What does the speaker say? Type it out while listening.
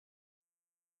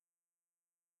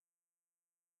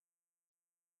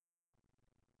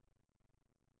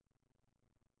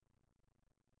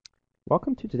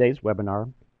Welcome to today's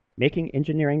webinar, Making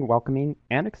Engineering Welcoming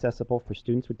and Accessible for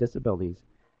Students with Disabilities,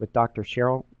 with Dr.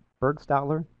 Cheryl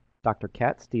Bergstahler, Dr.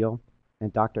 Kat Steele,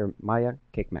 and Dr. Maya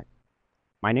Kikmek.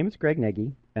 My name is Greg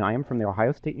Nagy, and I am from The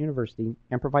Ohio State University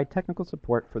and provide technical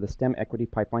support for the STEM Equity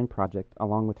Pipeline Project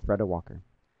along with Freda Walker.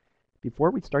 Before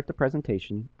we start the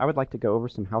presentation, I would like to go over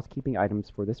some housekeeping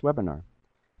items for this webinar.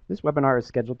 This webinar is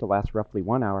scheduled to last roughly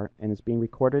 1 hour and is being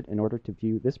recorded in order to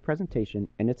view this presentation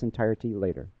in its entirety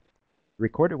later. The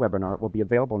recorded webinar will be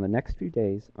available in the next few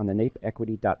days on the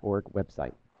napeequity.org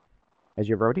website. As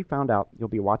you've already found out, you'll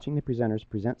be watching the presenters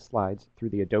present slides through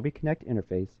the Adobe Connect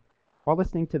interface while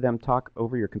listening to them talk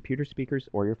over your computer speakers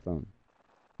or your phone.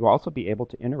 You'll also be able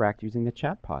to interact using the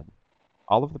chat pod.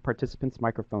 All of the participants'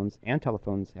 microphones and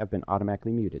telephones have been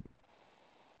automatically muted.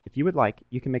 If you would like,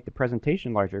 you can make the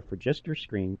presentation larger for just your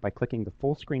screen by clicking the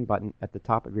full screen button at the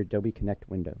top of your Adobe Connect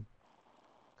window.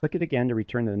 Click it again to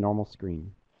return to the normal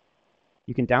screen.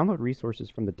 You can download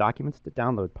resources from the Documents to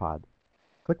Download pod.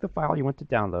 Click the file you want to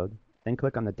download, then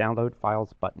click on the Download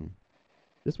Files button.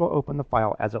 This will open the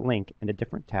file as a link in a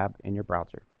different tab in your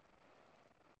browser.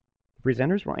 The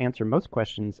presenters will answer most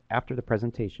questions after the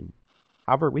presentation.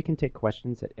 However, we can take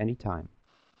questions at any time.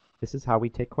 This is how we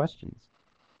take questions.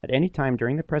 At any time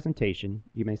during the presentation,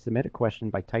 you may submit a question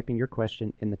by typing your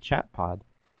question in the chat pod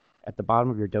at the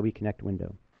bottom of your Adobe Connect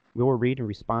window. We will read and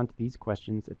respond to these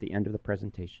questions at the end of the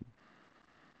presentation.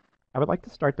 I would like to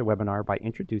start the webinar by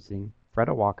introducing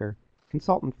Freda Walker,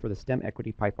 consultant for the STEM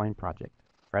Equity Pipeline Project.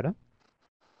 Freda?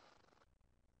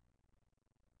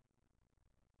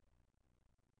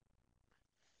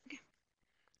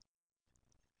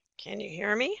 Can you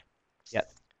hear me? Yes.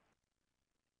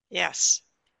 Yes.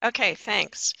 Okay,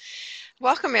 thanks.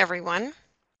 Welcome, everyone.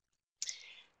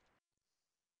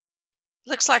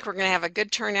 Looks like we're going to have a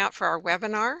good turnout for our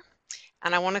webinar,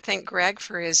 and I want to thank Greg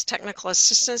for his technical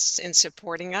assistance in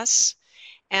supporting us,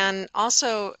 and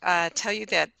also tell you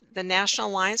that the National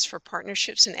Alliance for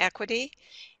Partnerships and Equity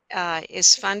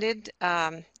is funded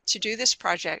to do this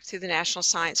project through the National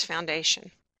Science Foundation.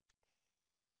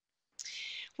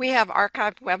 We have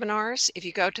archived webinars. If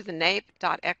you go to the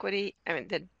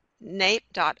the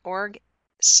nape.org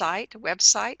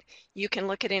website, you can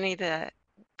look at any of the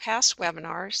past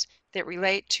webinars that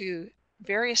relate to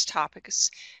various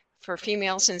topics for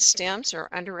females in STEMs or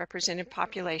underrepresented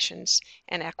populations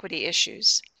and equity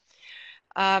issues.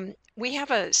 We have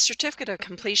a certificate of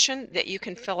completion that you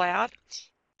can fill out.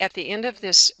 At the end of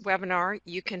this webinar,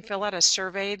 you can fill out a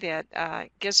survey that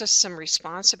gives us some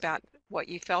response about what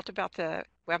you felt about the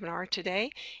webinar today,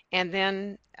 and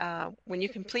then when you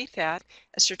complete that,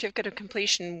 a certificate of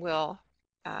completion will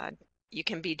you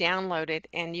can be downloaded,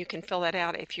 and you can fill that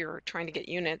out if you're trying to get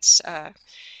units,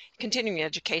 continuing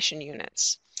education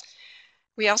units.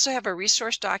 We also have a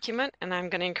resource document, and I'm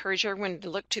going to encourage everyone to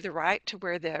look to the right to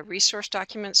where the resource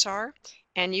documents are,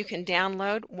 and you can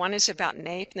download. One is about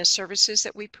NAEP and the services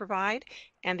that we provide,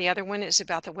 and the other one is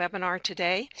about the webinar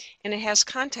today, and it has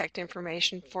contact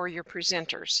information for your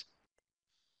presenters.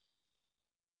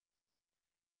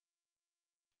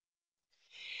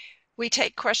 We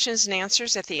take questions and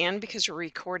answers at the end because we're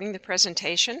recording the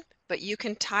presentation, but you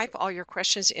can type all your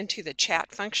questions into the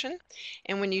chat function,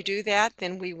 and when you do that,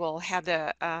 then we will have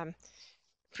the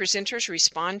presenters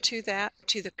respond to that,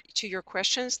 to your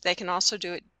questions. They can also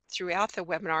do it throughout the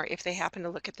webinar if they happen to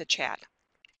look at the chat.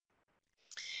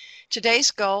 Today's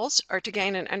goals are to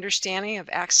gain an understanding of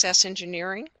access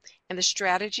engineering and the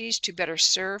strategies to better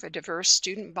serve a diverse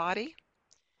student body,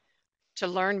 to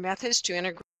learn methods to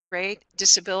integrate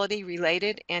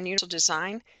disability-related and universal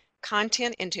design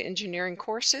content into engineering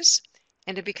courses,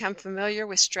 and to become familiar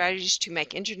with strategies to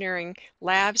make engineering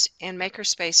labs and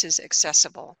makerspaces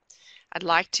accessible. I'd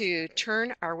like to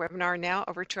turn our webinar now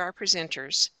over to our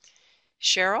presenters.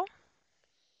 Cheryl?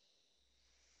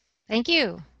 Thank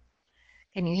you.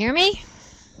 Can you hear me?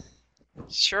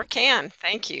 Sure can.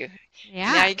 Thank you.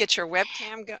 Yeah. Now you get your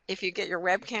webcam. If you get your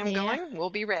webcam going,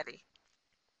 we'll be ready.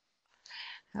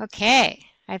 Okay.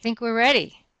 I think we're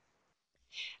ready.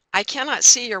 I cannot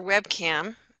see your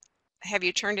webcam. Have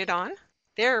you turned it on?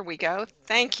 There we go.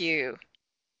 Thank you.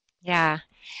 Yeah.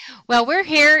 Well, we're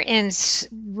here in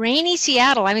rainy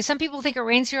Seattle. I mean, some people think it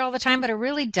rains here all the time, but it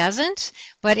really doesn't.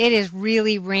 But it is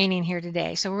really raining here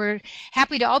today. So we're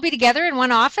happy to all be together in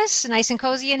one office, nice and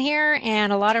cozy in here,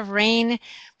 and a lot of rain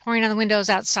pouring on the windows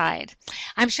outside.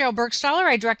 I'm Cheryl Bergstahler.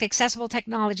 I direct Accessible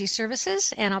Technology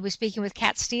Services, and I'll be speaking with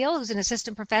Kat Steele, who's an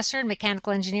assistant professor in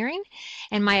mechanical engineering,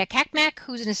 and Maya Kikmek,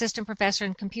 who's an assistant professor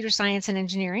in computer science and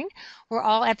engineering. We're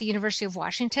all at the University of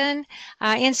Washington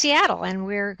in Seattle, and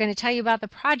we're going to tell you about the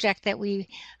project that we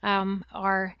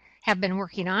have been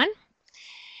working on.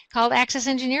 called Access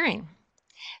Engineering.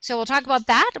 So we'll talk about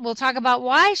that. We'll talk about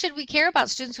why should we care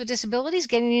about students with disabilities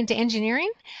getting into engineering.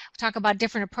 We'll talk about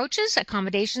different approaches,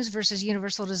 accommodations versus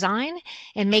universal design,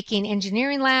 and making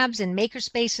engineering labs and maker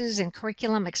spaces and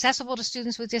curriculum accessible to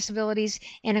students with disabilities,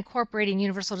 and incorporating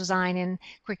universal design in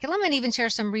curriculum, and even share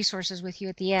some resources with you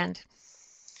at the end.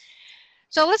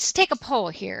 So let's take a poll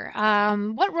here.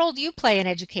 What role do you play in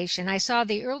education? I saw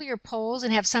the earlier polls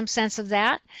and have some sense of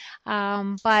that.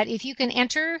 But if you can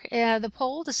enter the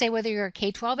poll to say whether you're a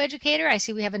K-12 educator, I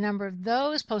see we have a number of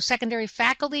those, post-secondary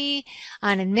faculty,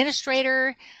 an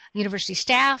administrator, university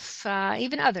staff,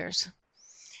 even others.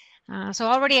 So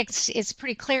already it's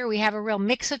pretty clear we have a real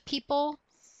mix of people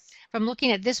from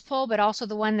looking at this poll, but also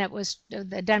the one that was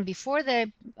done before the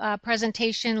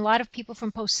presentation. A lot of people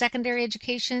from post-secondary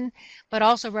education, but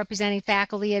also representing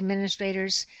faculty,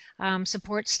 administrators,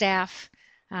 support staff,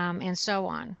 and so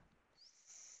on.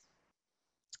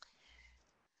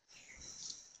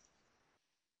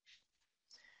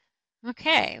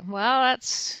 Okay, well,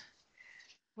 that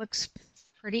looks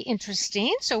pretty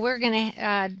interesting. So we're going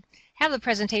to have the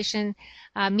presentation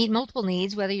meet multiple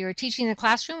needs, whether you're teaching in the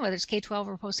classroom, whether it's K-12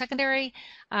 or post-secondary,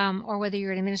 or whether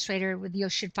you're an administrator, you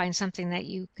should find something that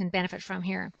you can benefit from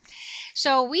here.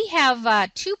 So we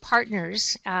have two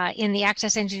partners in the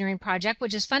Access Engineering Project,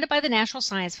 which is funded by the National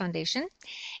Science Foundation.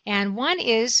 And one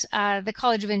is the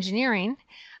College of Engineering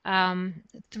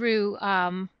through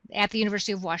at the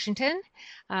University of Washington,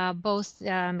 both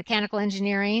mechanical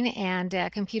engineering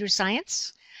and computer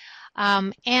science.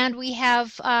 And we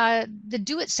have the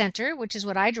Do It Center, which is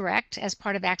what I direct as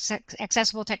part of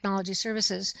Accessible Technology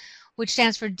Services, which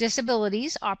stands for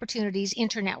Disabilities, Opportunities,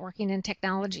 Internetworking, and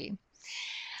Technology.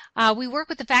 We work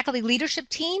with the faculty leadership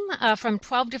team from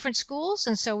 12 different schools,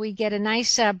 and so we get a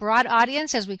nice broad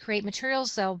audience as we create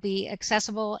materials that'll be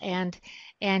accessible and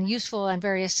useful in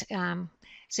various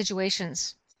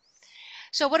situations.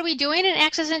 So what are we doing in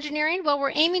Access Engineering? Well,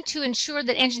 we're aiming to ensure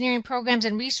that engineering programs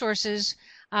and resources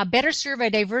better serve a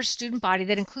diverse student body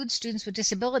that includes students with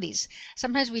disabilities.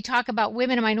 Sometimes we talk about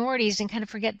women and minorities and kind of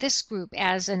forget this group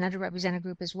as an underrepresented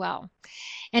group as well.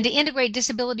 And to integrate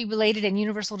disability-related and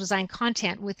universal design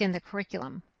content within the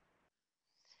curriculum.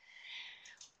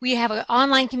 We have an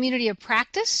online community of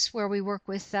practice where we work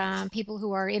with people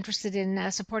who are interested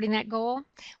in supporting that goal.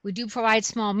 We do provide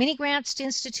small mini grants to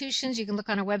institutions. You can look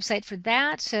on our website for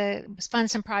that to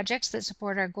fund some projects that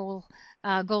support our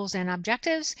goals and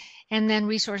objectives, and then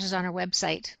resources on our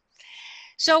website.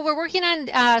 So we're working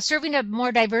on serving a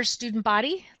more diverse student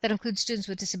body that includes students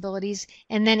with disabilities,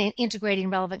 and then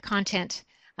integrating relevant content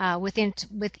within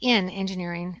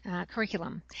engineering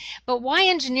curriculum. But why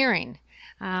engineering?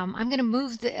 I'm going to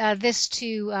move this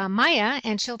to Maya,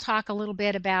 and she'll talk a little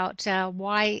bit about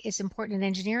why it's important in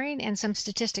engineering and some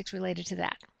statistics related to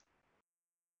that.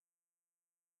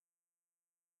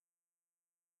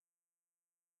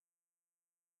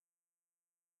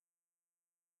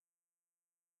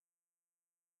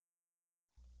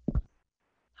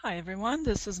 Hi everyone,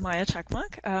 this is Maya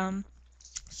Chakmak.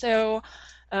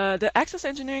 The Access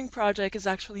Engineering project is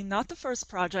actually not the first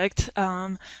project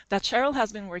that Cheryl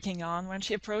has been working on. When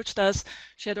she approached us,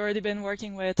 she had already been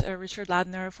working with Richard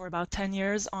Ladner for about 10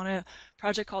 years on a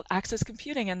project called Access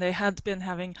Computing, and they had been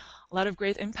having a lot of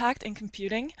great impact in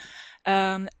computing.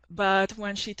 But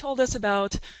when she told us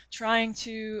about trying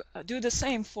to do the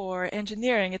same for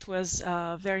engineering, it was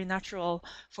very natural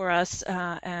for us,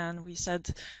 and we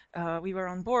said we were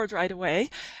on board right away.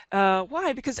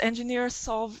 Why? Because engineers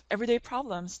solve everyday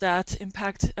problems that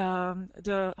impact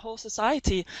the whole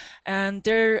society, and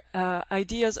their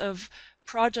ideas of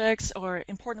projects or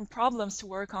important problems to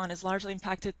work on is largely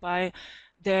impacted by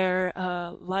their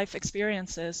life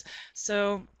experiences.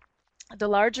 So the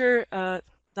larger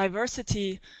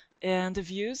diversity and the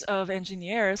views of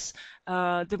engineers,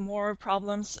 the more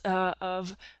problems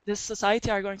of this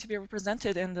society are going to be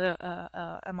represented in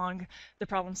among the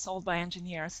problems solved by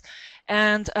engineers.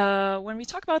 And when we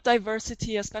talk about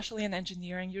diversity, especially in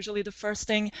engineering, usually the first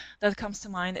thing that comes to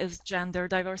mind is gender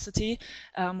diversity,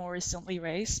 more recently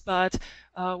race, but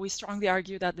we strongly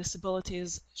argue that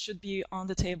disabilities should be on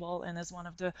the table and is one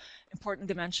of the important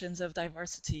dimensions of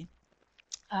diversity.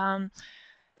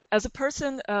 As a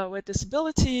person with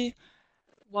disability,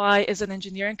 why is an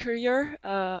engineering career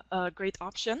a great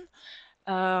option?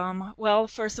 Well,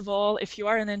 first of all, if you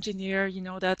are an engineer, you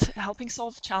know that helping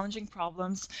solve challenging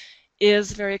problems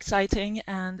is very exciting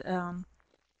and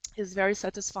is very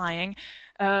satisfying.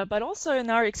 but also in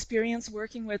our experience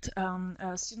working with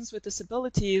students with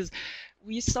disabilities,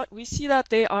 we see that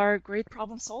they are great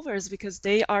problem solvers because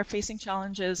they are facing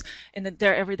challenges in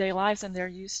their everyday lives, and they're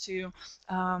used to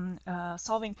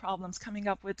solving problems, coming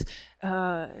up with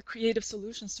creative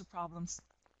solutions to problems.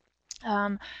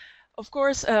 Of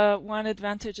course, one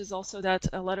advantage is also that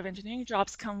a lot of engineering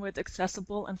jobs come with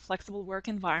accessible and flexible work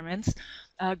environments,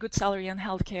 good salary and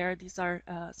healthcare. These are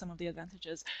some of the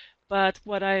advantages. But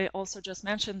what I also just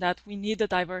mentioned, that we need the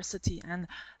diversity, and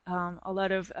a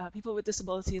lot of people with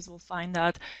disabilities will find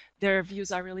that their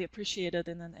views are really appreciated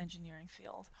in an engineering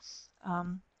field.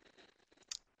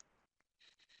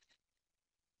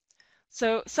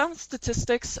 So some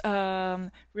statistics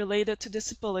related to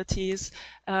disabilities.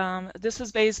 This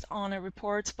is based on a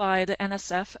report by the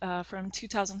NSF from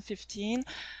 2015.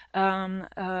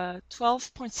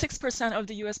 12.6% of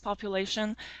the US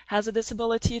population has a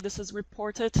disability. This is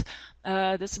reported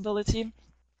disability.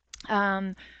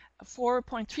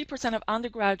 4.3% of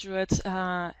undergraduates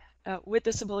with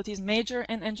disabilities major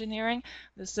in engineering.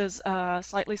 This is a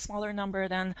slightly smaller number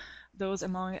than those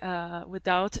among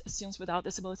students without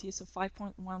disabilities, so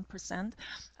 5.1%.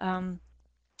 And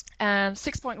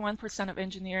 6.1% of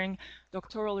engineering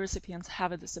doctoral recipients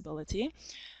have a disability.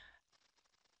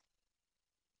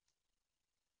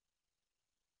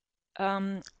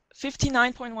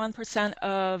 59.1%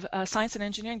 of science and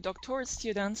engineering doctoral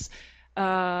students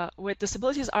with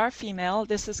disabilities are female.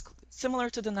 This is similar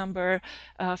to the number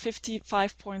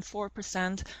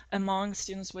 55.4% among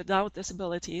students without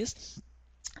disabilities.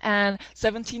 And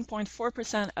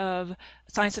 17.4% of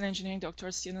science and engineering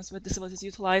doctoral students with disabilities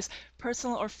utilize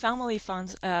personal or family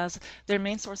funds as their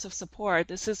main source of support.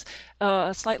 This is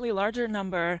a slightly larger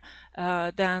number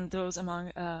than those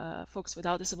among folks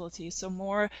without disabilities. So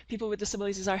more people with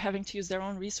disabilities are having to use their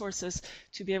own resources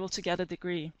to be able to get a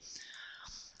degree.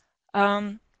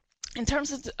 In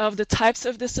terms of the types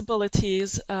of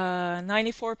disabilities,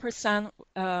 94%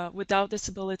 without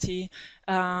disability,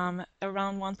 around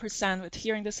 1% with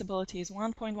hearing disabilities,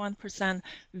 1.1%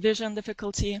 vision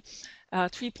difficulty,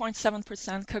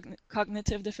 3.7%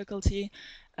 cognitive difficulty,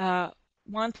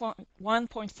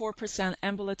 1.4%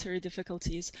 ambulatory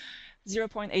difficulties,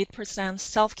 0.8%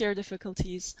 self-care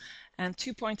difficulties, and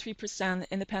 2.3%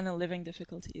 independent living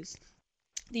difficulties.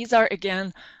 These are,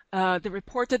 again, the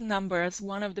reported numbers.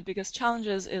 One of the biggest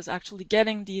challenges is actually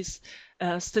getting these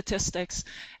statistics.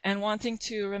 And one thing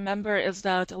to remember is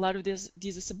that a lot of these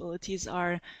disabilities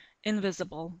are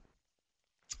invisible.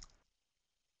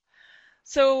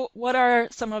 So what are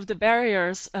some of the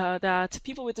barriers that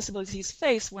people with disabilities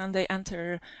face when they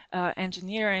enter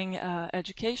engineering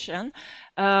education?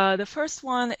 The first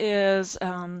one is,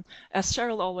 as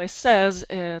Cheryl always says,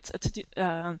 it's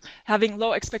having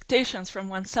low expectations from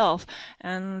oneself,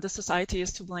 and the society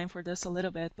is to blame for this a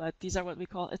little bit, but these are what we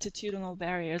call attitudinal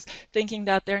barriers, thinking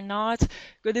that they're not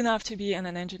good enough to be in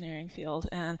an engineering field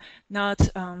and not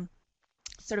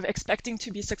sort of expecting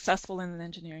to be successful in an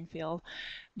engineering field.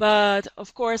 But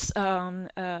of course,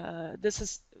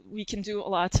 we can do a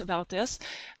lot about this.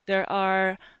 There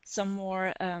are some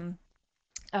more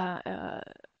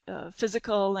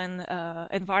physical and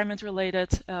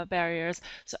environment-related barriers,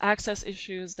 so access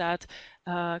issues that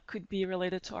could be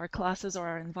related to our classes or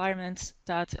our environments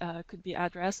that could be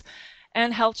addressed,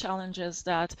 and health challenges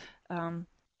that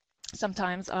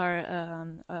sometimes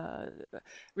are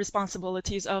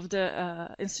responsibilities of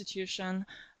the institution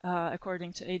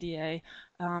according to ADA,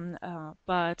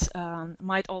 but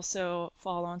might also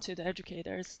fall onto the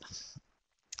educators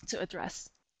to address.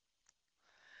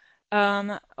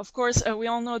 Of course, we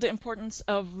all know the importance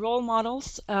of role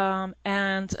models,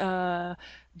 and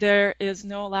there is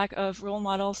no lack of role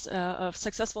models of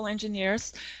successful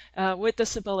engineers with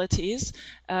disabilities.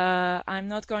 I'm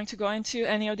not going to go into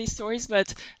any of these stories,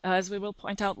 but as we will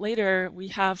point out later, we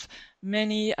have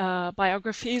many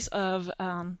biographies of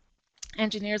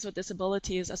engineers with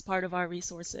disabilities as part of our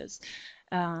resources.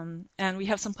 And we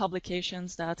have some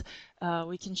publications that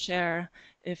we can share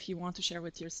if you want to share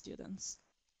with your students.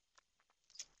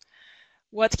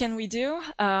 What can we do?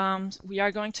 We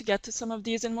are going to get to some of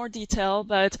these in more detail,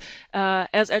 but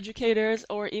as educators,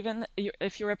 or even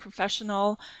if you're a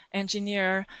professional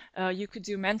engineer, you could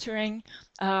do mentoring,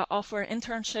 offer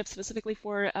internships specifically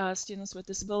for students with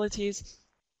disabilities.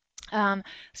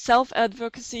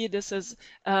 Self-advocacy, this is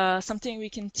something we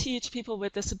can teach people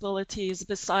with disabilities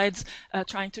besides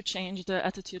trying to change the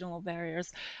attitudinal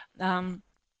barriers.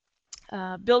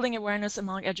 Building awareness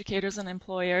among educators and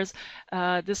employers.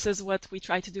 This is what we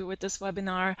try to do with this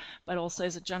webinar, but also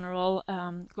as a general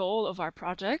goal of our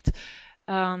project.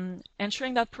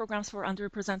 Ensuring that programs for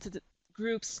underrepresented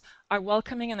groups are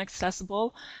welcoming and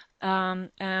accessible.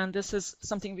 And this is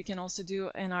something we can also do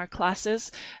in our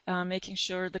classes, making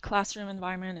sure the classroom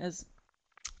environment is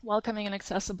welcoming and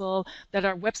accessible, that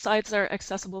our websites are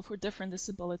accessible for different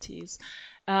disabilities.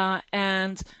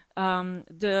 And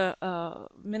the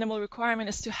minimal requirement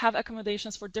is to have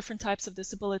accommodations for different types of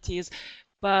disabilities.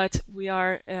 But we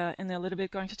are in a little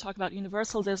bit going to talk about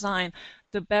universal design.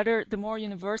 The more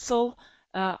universal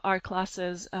our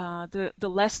classes, the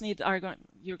less need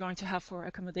you're going to have for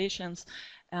accommodations.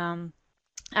 And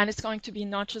it's going to be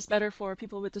not just better for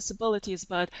people with disabilities,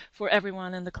 but for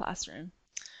everyone in the classroom.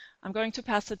 I'm going to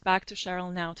pass it back to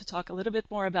Cheryl now to talk a little bit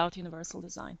more about universal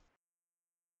design.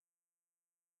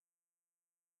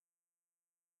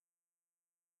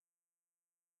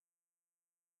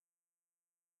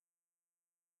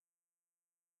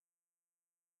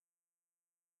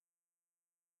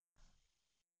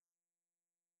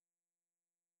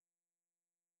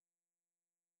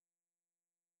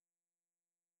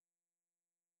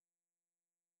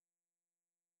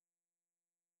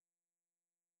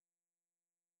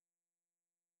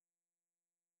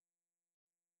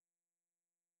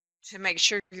 To make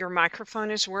sure your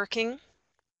microphone is working.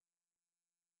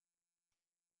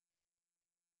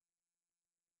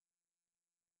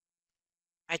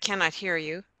 I cannot hear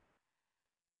you.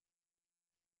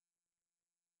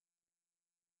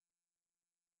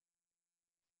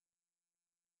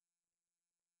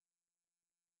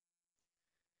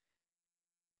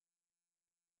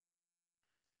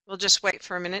 We'll just wait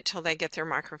for a minute till they get their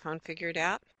microphone figured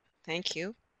out. Thank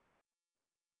you.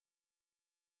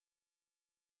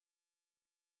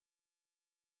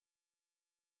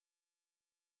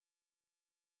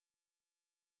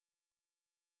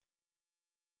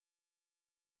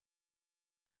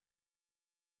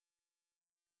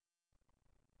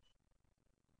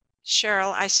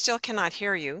 Cheryl, I still cannot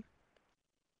hear you.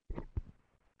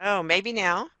 Oh, maybe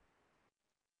now.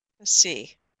 Let's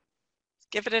see.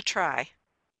 Give it a try.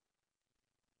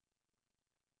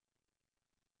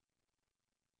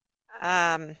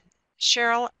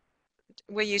 Cheryl,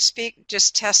 will you speak?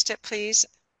 Just test it, please.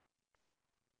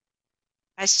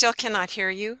 I still cannot hear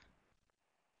you.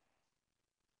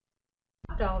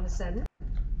 All of a sudden.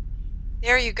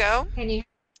 There you go. Can you?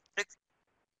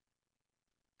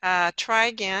 Try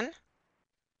again.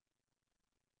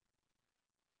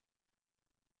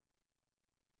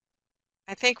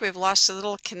 I think we've lost a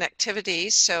little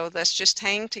connectivity, so let's just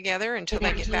hang together until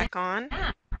they get back on.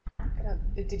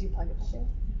 Did you plug it back in?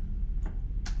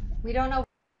 We don't know.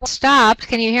 Stopped.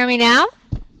 Can you hear me now?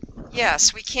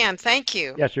 Yes, we can. Thank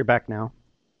you. Yes, you're back now.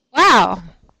 Wow.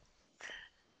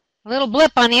 A little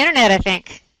blip on the internet, I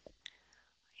think.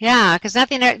 Yeah, because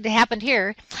nothing that happened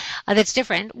here that's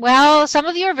different. Well, some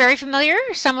of you are very familiar.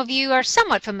 Some of you are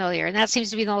somewhat familiar, and that seems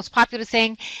to be the most popular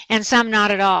thing, and some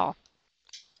not at all.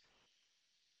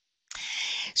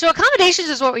 So accommodations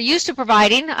is what we're used to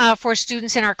providing for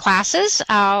students in our classes.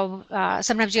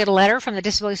 Sometimes you get a letter from the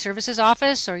Disability Services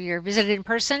Office or you're visited in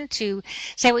person to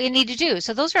say what you need to do.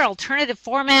 So those are alternative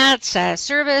formats,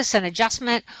 service and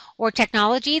adjustment or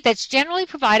technology that's generally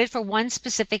provided for one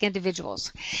specific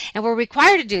individuals. And we're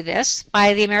required to do this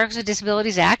by the Americans with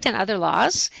Disabilities Act and other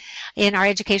laws in our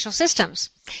educational systems.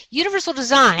 Universal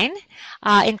design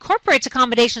incorporates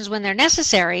accommodations when they're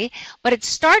necessary, but it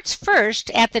starts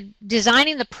first at the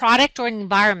designing the product or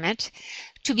environment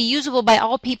to be usable by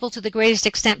all people to the greatest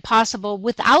extent possible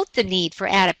without the need for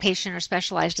adaptation or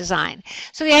specialized design.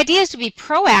 So the idea is to be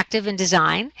proactive in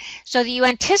design so that you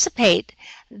anticipate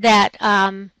that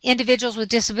individuals with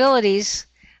disabilities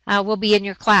will be in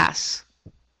your class.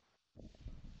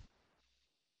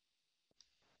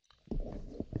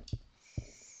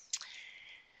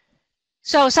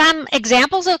 So some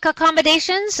examples of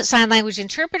accommodations: sign language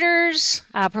interpreters,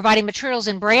 providing materials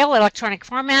in Braille, electronic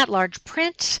format, large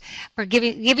print, for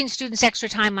giving students extra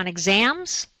time on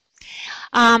exams.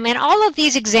 And all of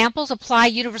these examples apply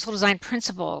universal design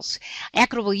principles: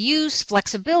 equitable use,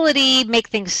 flexibility, make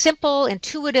things simple,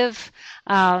 intuitive,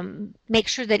 make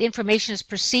sure that information is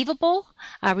perceivable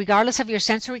regardless of your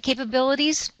sensory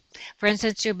capabilities. For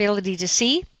instance, your ability to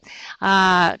see.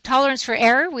 Tolerance for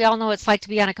error. We all know what it's like to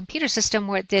be on a computer system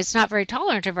where it's not very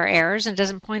tolerant of our errors and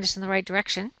doesn't point us in the right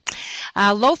direction.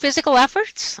 Low physical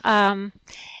efforts,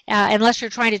 unless you're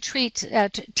trying to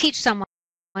teach someone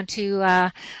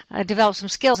to develop some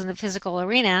skills in the physical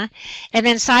arena. And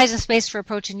then size and space for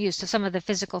approach and use, so some of the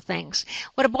physical things.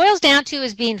 What it boils down to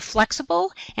is being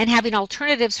flexible and having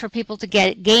alternatives for people to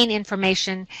gain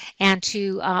information and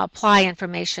to apply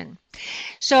information.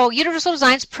 So universal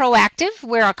design is proactive,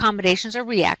 where accommodations are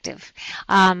reactive.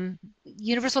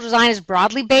 Universal design is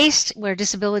broadly based, where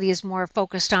disability is more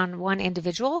focused on one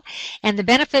individual. And the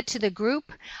benefit to the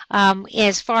group,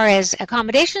 as far as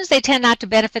accommodations, they tend not to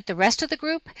benefit the rest of the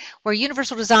group, where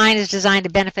universal design is designed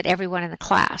to benefit everyone in the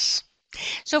class.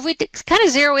 So if we kind of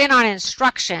zero in on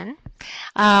instruction,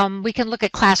 we can look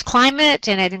at class climate,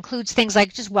 and it includes things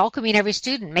like just welcoming every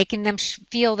student, making them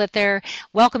feel that they're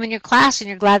welcome in your class and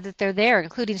you're glad that they're there,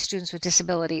 including students with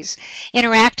disabilities.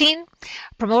 Interacting,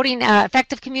 promoting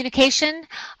effective communication.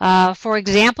 For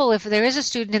example, if there is a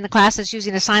student in the class that's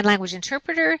using a sign language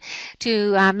interpreter,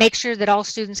 to make sure that all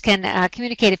students can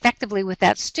communicate effectively with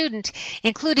that student,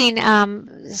 including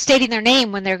stating their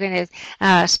name when they're going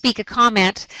to speak a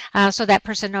comment, so that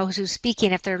person knows who's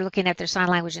speaking if they're looking at their sign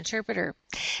language interpreter.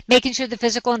 Making sure the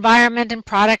physical environment and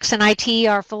products and IT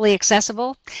are fully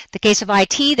accessible. In the case of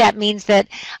IT, that means that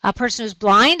a person who's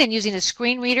blind and using a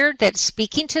screen reader that's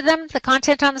speaking to them, the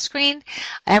content on the screen,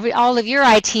 all of your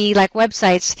IT, like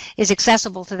websites, is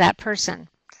accessible to that person,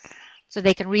 so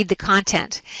they can read the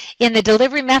content. In the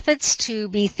delivery methods, to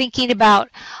be thinking about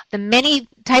the many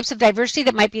types of diversity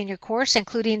that might be in your course,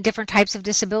 including different types of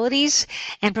disabilities,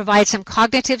 and provide some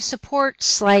cognitive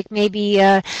supports, like maybe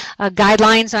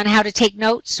guidelines on how to take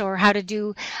notes or how to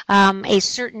do a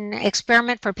certain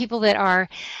experiment for people that are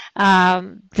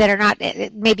not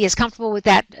maybe as comfortable with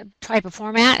that type of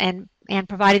format, and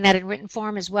providing that in written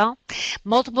form as well.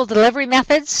 Multiple delivery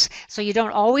methods, so you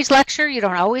don't always lecture, you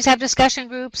don't always have discussion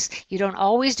groups, you don't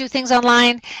always do things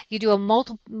online, you do a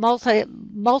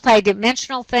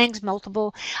multi-dimensional things,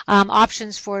 multiple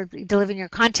options for delivering your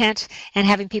content and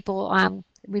having people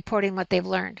reporting what they've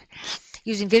learned.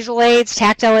 Using visual aids,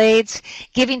 tactile aids,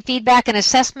 giving feedback and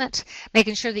assessment,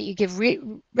 making sure that you give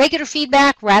regular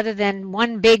feedback rather than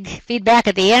one big feedback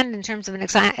at the end in terms of an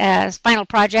final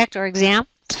project or exam.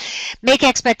 Make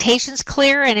expectations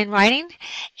clear and in writing,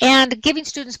 and giving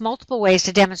students multiple ways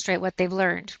to demonstrate what they've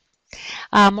learned.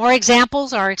 More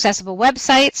examples are accessible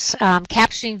websites,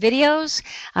 captioning videos.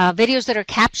 Videos that are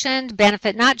captioned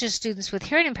benefit not just students with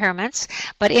hearing impairments,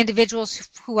 but individuals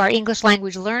who are English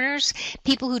language learners,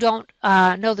 people who don't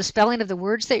know the spelling of the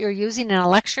words that you're using in a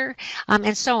lecture,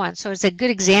 and so on. So it's a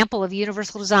good example of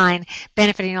universal design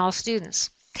benefiting all students.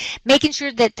 Making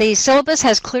sure that the syllabus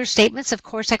has clear statements of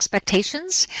course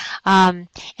expectations, and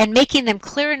making them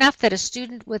clear enough that a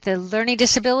student with a learning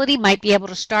disability might be able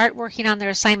to start working on their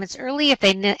assignments early if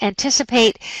they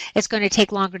anticipate it's going to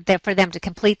take longer for them to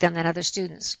complete them than other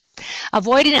students.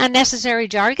 Avoiding unnecessary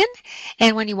jargon,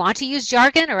 and when you want to use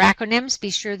jargon or acronyms, be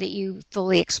sure that you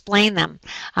fully explain them.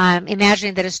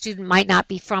 Imagining that a student might not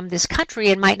be from this country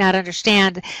and might not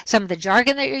understand some of the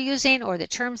jargon that you're using or the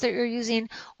terms that you're using,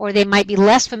 or they might be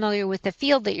less familiar with the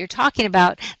field that you're talking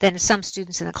about than some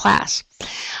students in the class.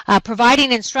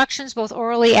 Providing instructions both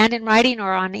orally and in writing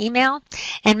or on email,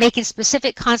 and making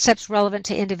specific concepts relevant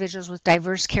to individuals with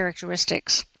diverse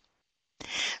characteristics.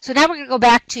 So now we're going to go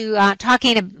back to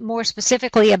talking more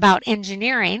specifically about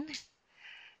engineering.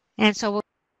 And so we'll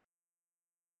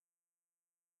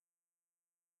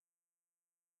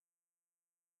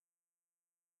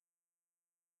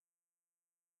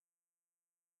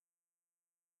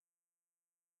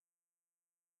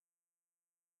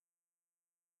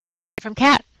from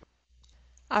Kat.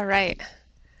 All right.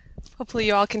 Hopefully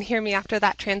you all can hear me after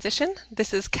that transition.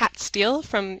 This is Kat Steele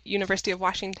from University of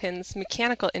Washington's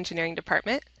Mechanical Engineering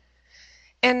Department.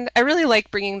 And I really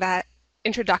like bringing that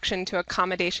introduction to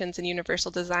accommodations and universal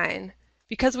design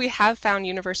because we have found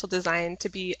universal design to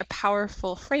be a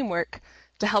powerful framework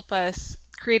to help us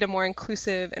create a more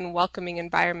inclusive and welcoming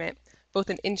environment,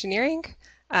 both in engineering,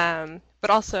 but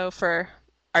also for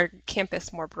our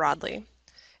campus more broadly.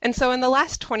 And so in the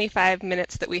last 25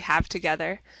 minutes that we have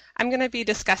together, I'm going to be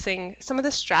discussing some of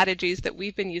the strategies that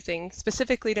we've been using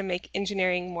specifically to make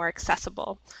engineering more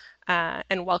accessible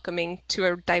and welcoming to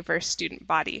a diverse student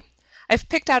body. I've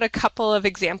picked out a couple of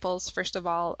examples, first of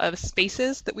all, of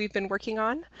spaces that we've been working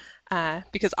on,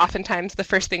 because oftentimes the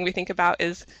first thing we think about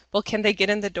is, well, can they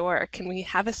get in the door? Can we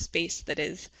have a space that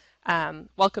is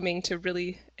welcoming to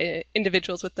really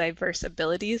individuals with diverse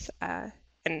abilities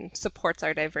and supports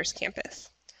our diverse campus?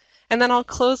 And then I'll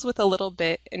close with a little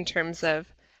bit in terms of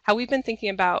how we've been thinking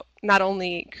about not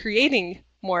only creating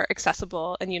more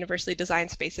accessible and universally designed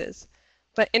spaces,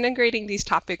 but integrating these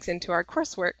topics into our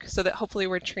coursework so that hopefully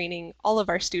we're training all of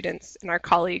our students and our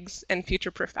colleagues and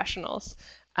future professionals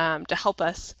to help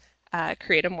us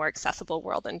create a more accessible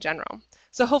world in general.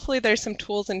 So hopefully there's some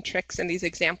tools and tricks in these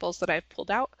examples that I've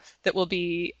pulled out that will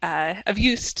be of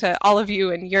use to all of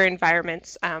you in your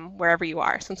environments wherever you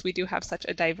are, since we do have such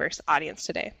a diverse audience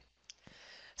today.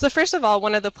 So first of all,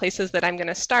 one of the places that I'm going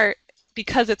to start,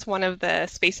 because it's one of the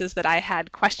spaces that I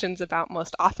had questions about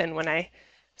most often when I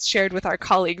shared with our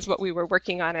colleagues what we were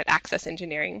working on at Access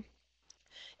Engineering,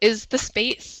 is the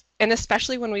space. And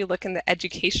especially when we look in the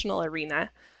educational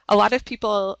arena, a lot of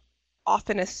people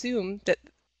often assume that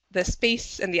the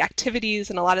space and the activities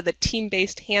and a lot of the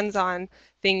team-based hands-on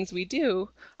things we do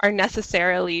are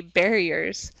necessarily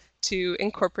barriers to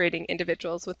incorporating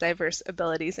individuals with diverse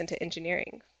abilities into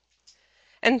engineering.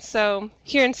 And so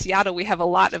here in Seattle, we have a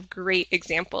lot of great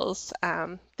examples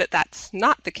that that's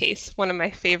not the case. One of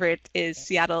my favorite is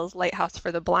Seattle's Lighthouse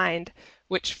for the Blind,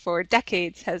 which for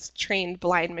decades has trained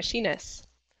blind machinists.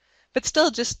 But still,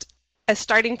 just a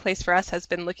starting place for us has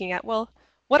been looking at, well,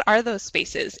 what are those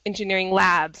spaces? Engineering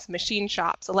labs, machine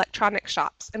shops, electronic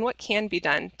shops, and what can be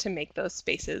done to make those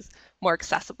spaces more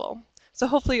accessible? So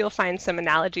hopefully you'll find some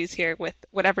analogies here with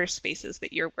whatever spaces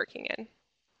that you're working in.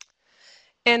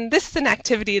 And this is an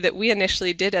activity that we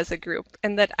initially did as a group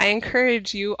and that I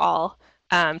encourage you all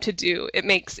to do. It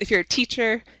makes, if you're a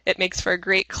teacher, it makes for a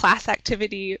great class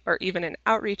activity or even an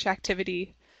outreach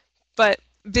activity. But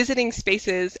visiting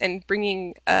spaces and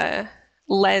bringing a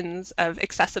lens of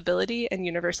accessibility and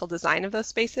universal design of those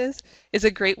spaces is a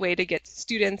great way to get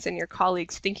students and your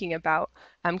colleagues thinking about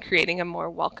creating a more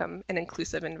welcome and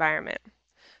inclusive environment.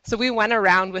 So we went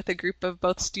around with a group of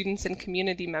both students and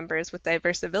community members with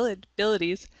diverse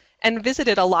abilities and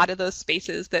visited a lot of those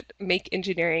spaces that make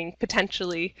engineering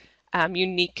potentially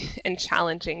unique and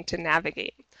challenging to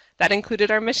navigate. That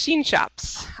included our machine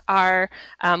shops, our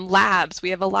labs. We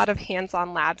have a lot of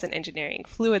hands-on labs in engineering,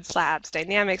 fluids labs,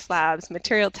 dynamics labs,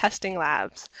 material testing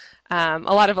labs, a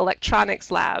lot of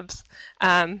electronics labs.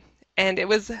 And it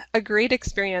was a great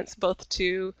experience both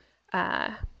to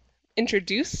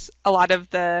introduce a lot of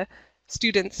the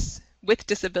students with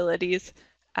disabilities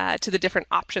to the different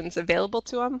options available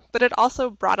to them, but it also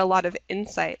brought a lot of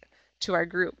insight to our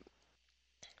group.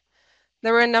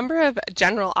 There were a number of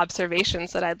general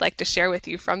observations that I'd like to share with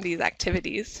you from these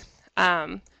activities.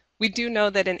 We do know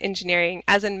that in engineering,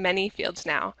 as in many fields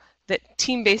now, that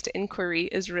team-based inquiry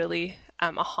is really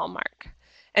a hallmark.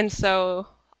 And so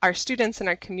our students and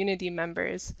our community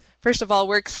members, first of all,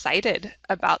 were excited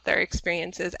about their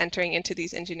experiences entering into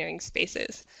these engineering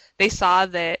spaces. They saw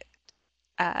that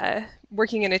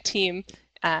working in a team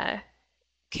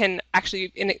can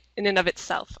actually, in and of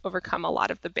itself, overcome a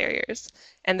lot of the barriers.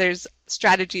 And there's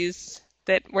strategies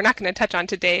that we're not going to touch on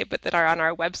today, but that are on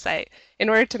our website in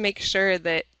order to make sure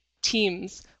that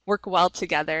teams work well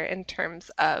together in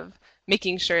terms of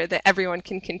making sure that everyone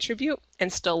can contribute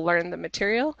and still learn the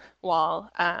material while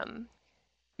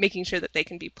making sure that they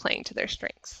can be playing to their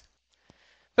strengths.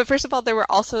 But first of all, there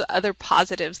were also other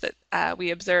positives that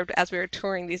we observed as we were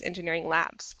touring these engineering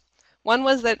labs. One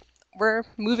was that we're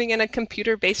moving in a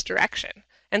computer-based direction.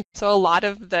 And so a lot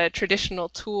of the traditional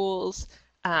tools,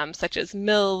 such as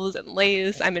mills and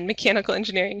lathes, I'm in mechanical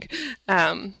engineering,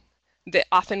 that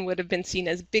often would have been seen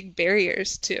as big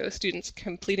barriers to students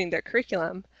completing their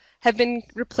curriculum, have been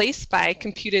replaced by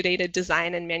computer-aided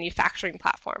design and manufacturing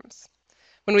platforms.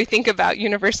 When we think about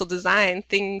universal design,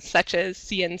 things such as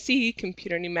CNC,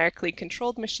 computer numerically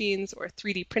controlled machines, or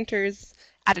 3D printers,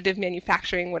 additive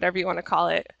manufacturing, whatever you want to call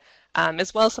it,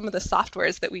 as well as some of the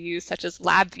softwares that we use, such as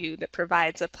LabVIEW, that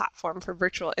provides a platform for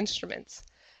virtual instruments,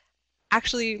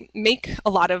 actually make a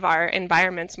lot of our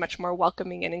environments much more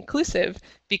welcoming and inclusive,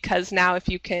 because now if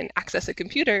you can access a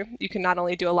computer, you can not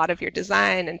only do a lot of your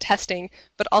design and testing,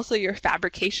 but also your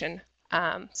fabrication.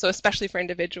 So especially for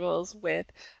individuals with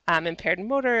impaired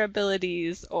motor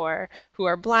abilities or who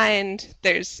are blind,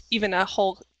 there's even a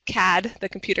whole CAD, the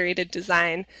computer-aided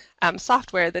design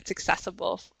software that's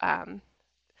accessible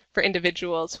for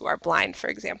individuals who are blind, for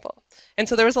example. And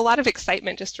so there was a lot of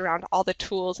excitement just around all the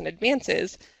tools and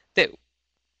advances that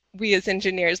we as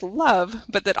engineers love,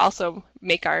 but that also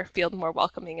make our field more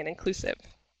welcoming and inclusive.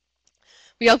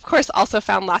 We, of course, also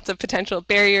found lots of potential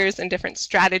barriers and different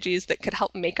strategies that could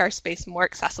help make our space more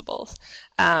accessible.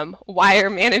 Wire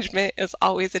management is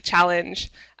always a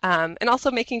challenge, and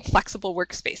also making flexible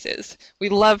workspaces. We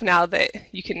love now that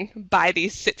you can buy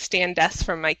these sit-stand desks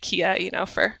from IKEA,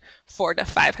 for $400 to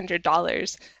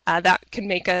 $500. That can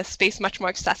make a space much more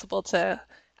accessible to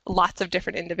lots of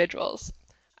different individuals.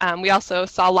 We also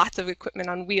saw lots of equipment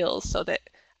on wheels so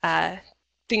that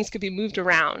things could be moved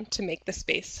around to make the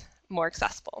space more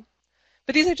accessible.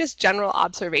 But these are just general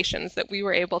observations that we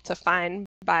were able to find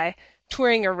by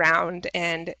touring around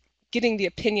and getting the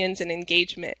opinions and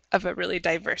engagement of a really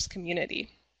diverse community.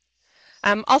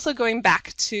 Also going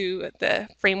back to the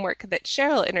framework that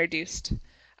Cheryl introduced,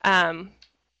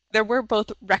 there were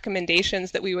both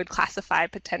recommendations that we would classify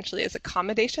potentially as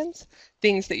accommodations,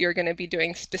 things that you're going to be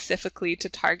doing specifically to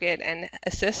target and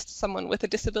assist someone with a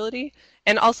disability,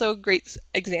 and also great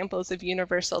examples of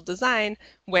universal design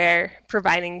where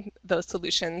providing those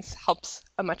solutions helps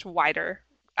a much wider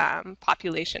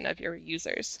population of your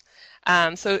users.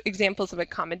 So examples of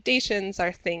accommodations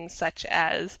are things such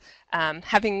as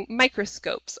having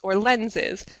microscopes or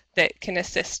lenses that can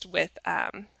assist with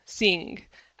seeing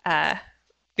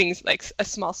things like a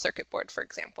small circuit board, for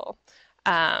example.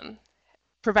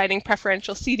 Providing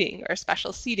preferential seating or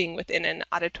special seating within an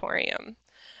auditorium.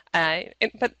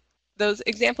 But those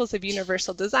examples of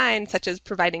universal design, such as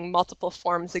providing multiple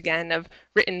forms, again, of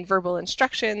written verbal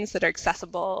instructions that are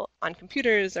accessible on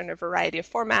computers or in a variety of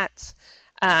formats,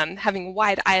 having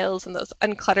wide aisles and those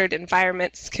uncluttered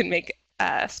environments can make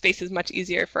spaces much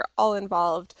easier for all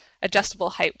involved,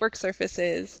 adjustable height work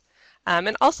surfaces,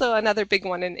 and also another big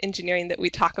one in engineering that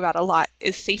we talk about a lot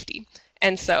is safety.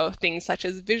 And so things such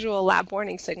as visual lab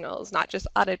warning signals, not just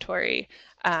auditory,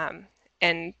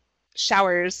 and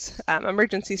showers,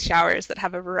 emergency showers that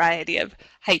have a variety of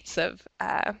heights of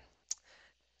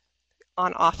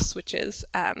on-off switches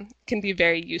can be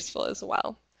very useful as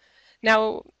well.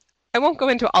 Now, I won't go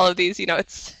into all of these,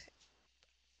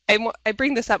 I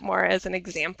bring this up more as an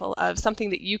example of something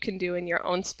that you can do in your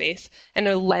own space and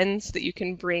a lens that you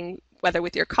can bring, whether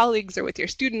with your colleagues or with your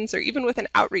students or even with an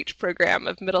outreach program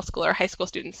of middle school or high school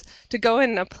students, to go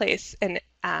in a place and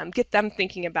get them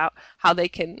thinking about how they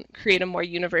can create a more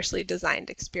universally designed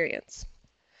experience.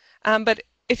 But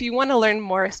if you want to learn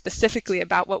more specifically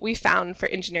about what we found for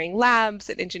engineering labs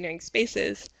and engineering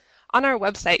spaces, on our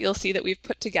website, you'll see that we've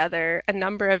put together a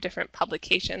number of different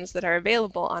publications that are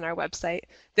available on our website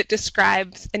that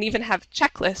describes and even have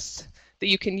checklists that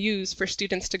you can use for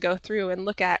students to go through and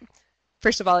look at.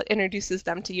 First of all, it introduces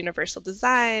them to universal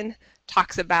design,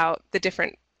 talks about the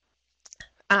different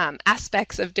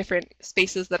aspects of different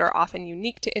spaces that are often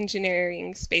unique to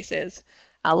engineering spaces,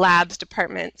 labs,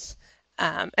 departments,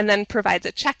 and then provides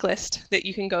a checklist that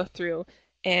you can go through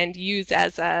and use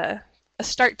as a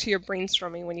start to your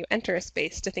brainstorming when you enter a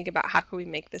space to think about how can we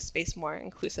make this space more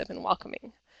inclusive and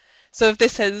welcoming. So if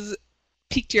this has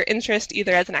piqued your interest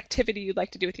either as an activity you'd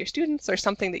like to do with your students or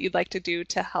something that you'd like to do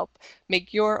to help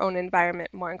make your own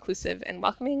environment more inclusive and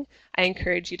welcoming, I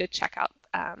encourage you to check out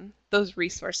those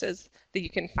resources that you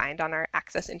can find on our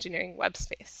Access Engineering web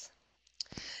space.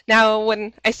 Now,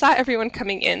 when I saw everyone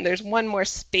coming in, there's one more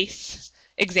space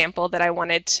example that I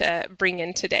wanted to bring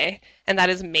in today, and that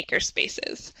is maker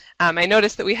spaces. I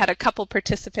noticed that we had a couple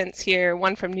participants here,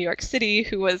 one from New York City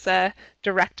who was a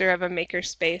director of a maker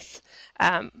space,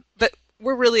 but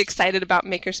we're really excited about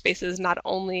maker spaces not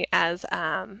only as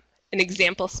an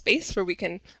example space where we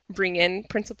can bring in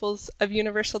principles of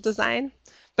universal design,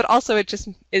 but also it just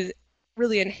is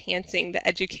really enhancing the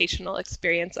educational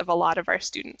experience of a lot of our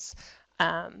students.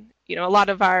 A lot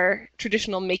of our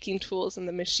traditional making tools in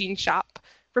the machine shop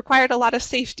required a lot of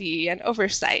safety and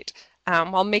oversight,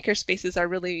 while maker spaces are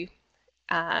really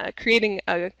creating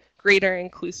a greater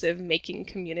inclusive making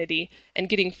community and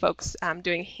getting folks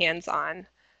doing hands-on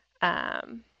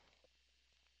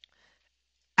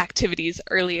activities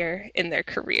earlier in their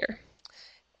career.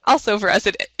 Also for us,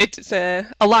 it's a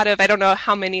lot of, I don't know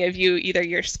how many of you, either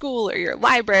your school or your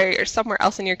library or somewhere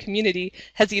else in your community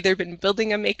has either been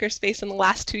building a makerspace in the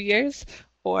last 2 years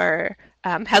or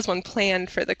has one planned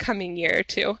for the coming year or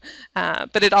two.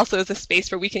 But it also is a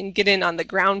space where we can get in on the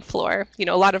ground floor.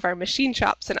 A lot of our machine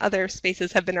shops and other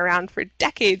spaces have been around for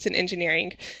decades in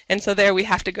engineering. And so there we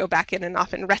have to go back in and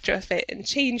often retrofit and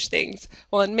change things.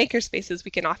 Well, in makerspaces, we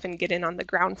can often get in on the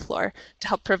ground floor to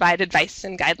help provide advice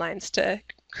and guidelines to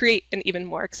create an even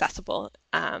more accessible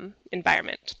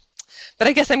environment. But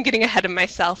I guess I'm getting ahead of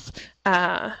myself.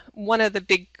 One of the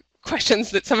big questions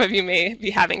that some of you may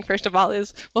be having, first of all,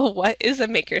 is, well, what is a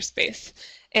makerspace?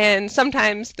 And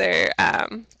sometimes they're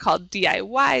called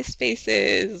DIY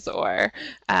spaces or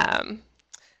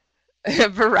a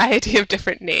variety of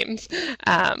different names.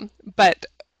 But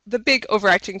the big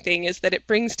overarching thing is that it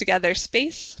brings together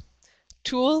space,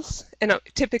 tools, and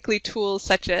typically tools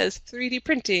such as 3D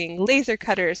printing, laser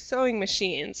cutters, sewing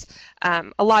machines,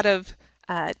 a lot of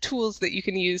tools that you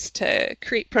can use to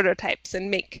create prototypes and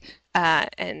make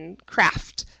and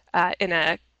craft in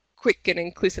a quick and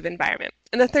inclusive environment.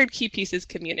 And the third key piece is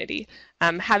community,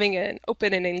 having an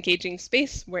open and engaging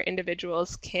space where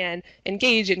individuals can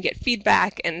engage and get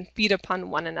feedback and feed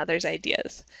upon one another's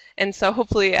ideas. And so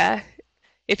hopefully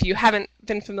if you haven't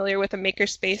been familiar with a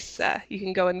makerspace, you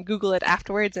can go and Google it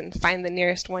afterwards and find the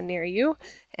nearest one near you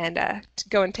and to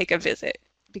go and take a visit,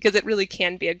 because it really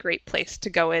can be a great place to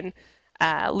go in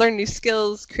learn new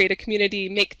skills, create a community,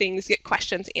 make things, get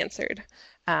questions answered.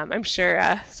 I'm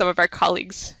sure some of our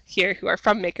colleagues here who are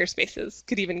from makerspaces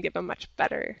could even give a much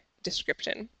better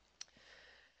description.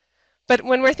 But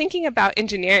when we're thinking about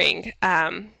engineering,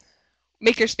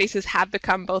 makerspaces have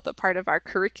become both a part of our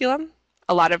curriculum.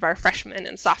 A lot of our freshmen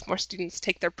and sophomore students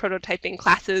take their prototyping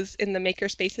classes in the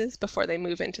makerspaces before they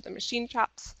move into the machine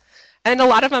shops. And a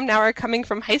lot of them now are coming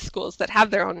from high schools that have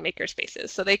their own makerspaces.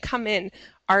 So they come in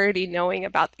already knowing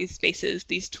about these spaces,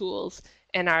 these tools,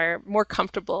 and are more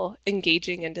comfortable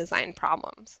engaging in design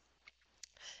problems.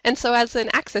 And so as an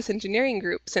Access Engineering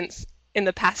group, since in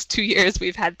the past 2 years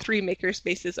we've had 3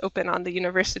 makerspaces open on the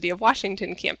University of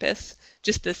Washington campus,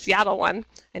 just the Seattle one.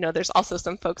 I know there's also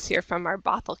some folks here from our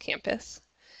Bothell campus.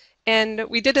 And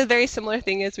we did a very similar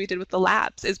thing as we did with the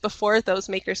labs, is before those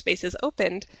makerspaces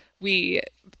opened, we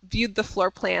viewed the floor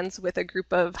plans with a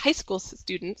group of high school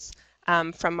students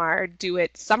from our Do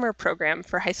It summer program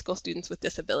for high school students with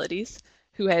disabilities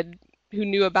who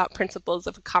knew about principles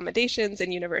of accommodations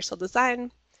and universal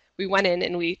design. We went in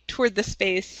and we toured the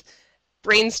space,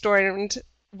 brainstormed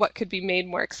what could be made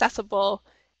more accessible,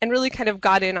 and really kind of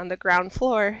got in on the ground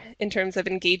floor in terms of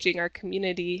engaging our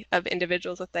community of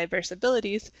individuals with diverse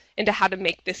abilities into how to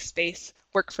make this space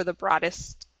work for the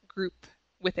broadest group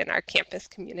within our campus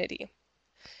community.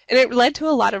 And it led to a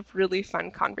lot of really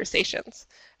fun conversations.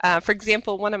 For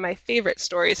example, one of my favorite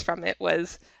stories from it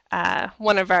was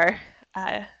one of our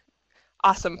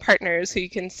awesome partners who you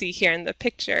can see here in the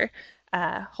picture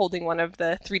holding one of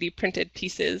the 3D printed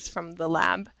pieces from the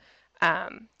lab.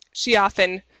 She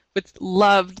often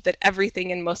loved that everything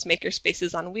in most makerspaces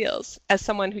is on wheels. As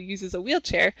someone who uses a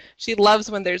wheelchair, she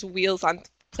loves when there's wheels on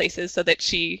places so that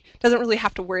she doesn't really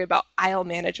have to worry about aisle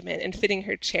management and fitting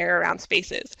her chair around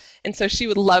spaces. And so she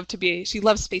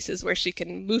loves spaces where she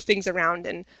can move things around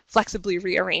and flexibly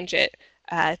rearrange it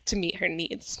to meet her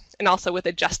needs. And also with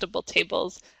adjustable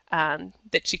tables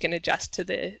that she can adjust to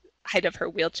the height of her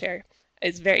wheelchair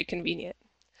is very convenient.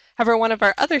 However, one of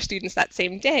our other students that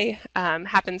same day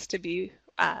happens to be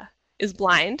is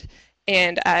blind,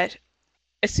 and as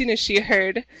soon as she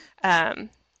heard the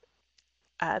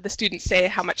student say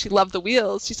how much she loved the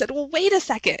wheels, she said, well, wait a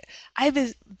second,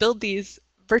 I've built these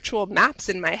virtual maps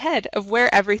in my head of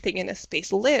where everything in a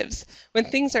space lives. When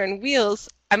things are in wheels,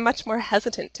 I'm much more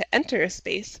hesitant to enter a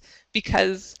space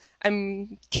because I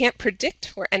can't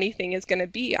predict where anything is going to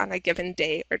be on a given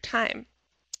day or time.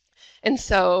 And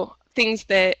so things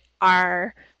that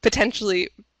are potentially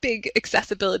big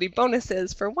accessibility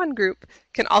bonuses for one group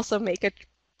can also make a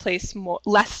place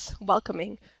less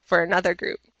welcoming for another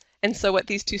group. And so what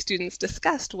these two students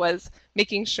discussed was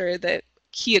making sure that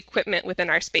key equipment within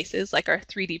our spaces, like our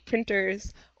 3D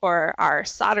printers or our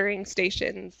soldering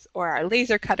stations or our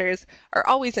laser cutters, are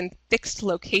always in fixed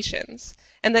locations,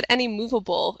 and that any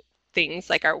movable things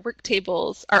like our work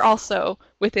tables are also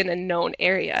within a known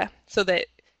area, so that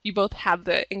you both have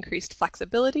the increased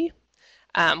flexibility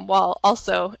while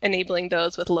also enabling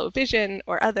those with low vision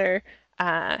or other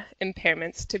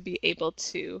impairments to be able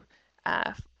to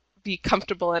be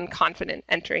comfortable and confident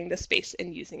entering the space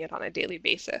and using it on a daily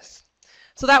basis.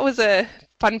 So that was a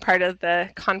fun part of the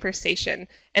conversation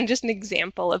and just an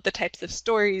example of the types of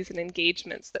stories and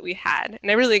engagements that we had.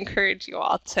 And I really encourage you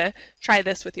all to try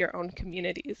this with your own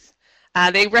communities.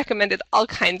 They recommended all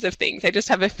kinds of things. I just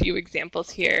have a few examples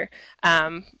here.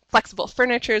 Flexible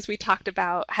furniture, as we talked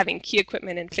about, having key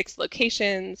equipment in fixed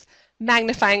locations,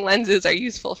 magnifying lenses are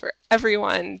useful for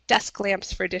everyone, desk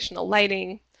lamps for additional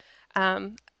lighting.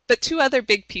 But two other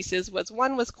big pieces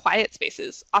one was quiet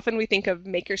spaces. Often we think of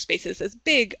maker spaces as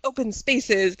big open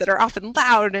spaces that are often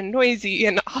loud and noisy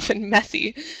and often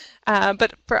messy.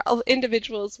 But for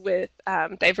individuals with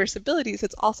diverse abilities,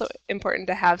 it's also important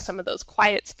to have some of those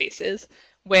quiet spaces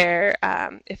where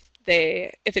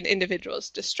if an individual is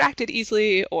distracted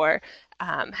easily or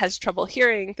has trouble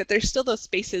hearing, that there's still those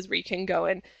spaces where you can go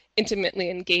and intimately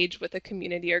engage with a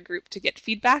community or group to get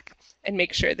feedback and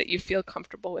make sure that you feel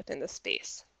comfortable within the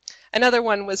space. Another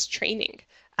one was training.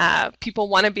 People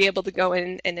want to be able to go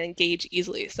in and engage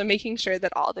easily, so making sure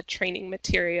that all the training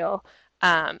material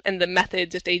and the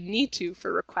methods, if they need to,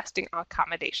 for requesting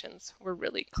accommodations were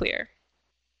really clear.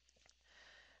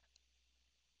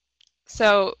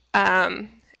 So, and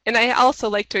I also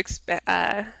like to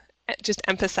just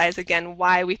emphasize again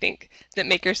why we think that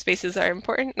maker spaces are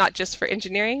important, not just for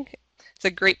engineering. It's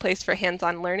a great place for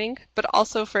hands-on learning, but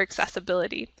also for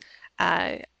accessibility.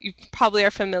 You probably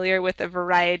are familiar with a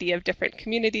variety of different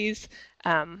communities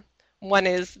One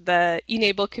is the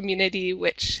Enable community,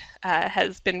 which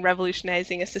has been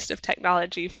revolutionizing assistive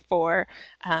technology for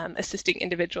assisting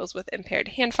individuals with impaired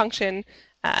hand function.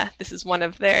 This is one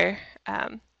of their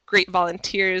great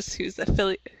volunteers who's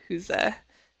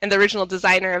and the original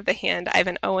designer of the hand,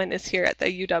 Ivan Owen, is here at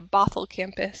the UW Bothell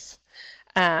campus.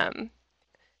 By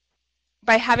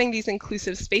having these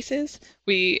inclusive spaces,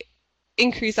 we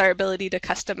increase our ability to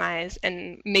customize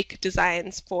and make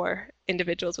designs for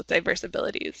individuals with diverse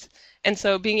abilities. And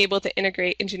so being able to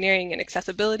integrate engineering and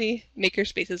accessibility,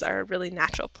 makerspaces are a really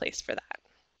natural place for that.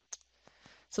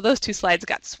 So those two slides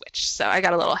got switched, so I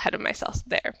got a little ahead of myself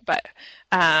there. But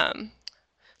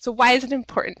so why is it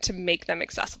important to make them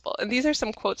accessible? And these are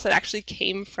some quotes that actually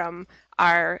came from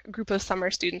our group of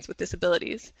summer students with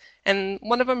disabilities. And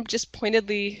one of them just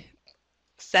pointedly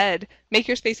said,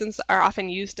 makerspaces are often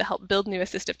used to help build new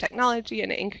assistive technology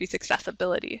and increase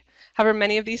accessibility. However,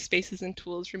 many of these spaces and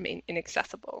tools remain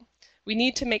inaccessible. We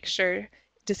need to make sure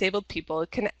disabled people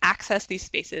can access these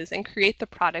spaces and create the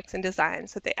products and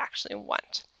designs that they actually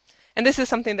want. And this is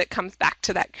something that comes back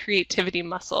to that creativity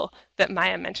muscle that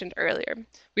Maya mentioned earlier.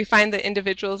 We find that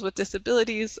individuals with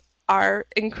disabilities are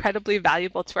incredibly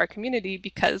valuable to our community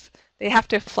because they have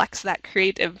to flex that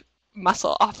creative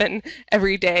muscle often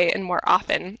every day and more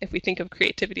often if we think of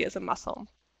creativity as a muscle.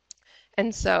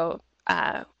 And so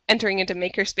entering into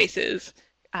makerspaces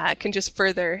can just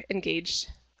further engage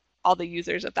all the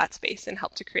users of that space and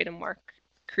help to create a more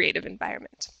creative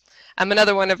environment.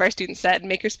 Another one of our students said,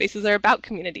 makerspaces are about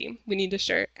community. We need to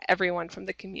ensure everyone from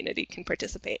the community can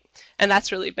participate. And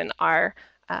that's really been our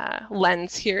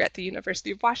lens here at the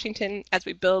University of Washington as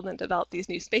we build and develop these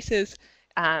new spaces,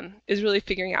 is really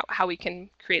figuring out how we can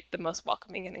create the most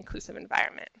welcoming and inclusive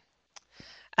environment.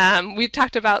 We've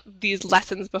talked about these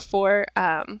lessons before,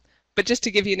 but just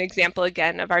to give you an example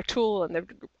again of our tool and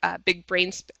the big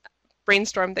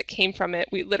brainstorm that came from it,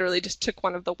 we literally just took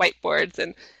one of the whiteboards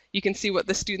and you can see what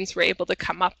the students were able to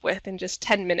come up with in just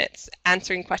 10 minutes,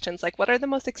 answering questions like, what are the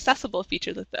most accessible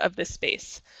features of this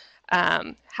space?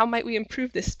 How might we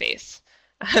improve this space?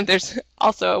 There's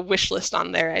also a wish list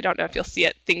on there. I don't know if you'll see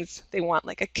it. Things they want,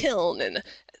 like a kiln and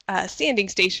a sanding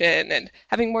station and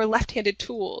having more left-handed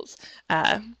tools.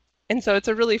 And so it's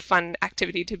a really fun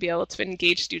activity to be able to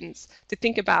engage students to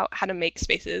think about how to make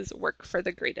spaces work for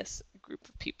the greatest group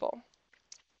of people.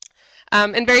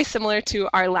 And very similar to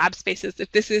our lab spaces,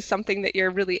 if this is something that you're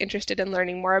really interested in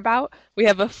learning more about, we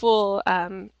have a full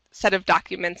set of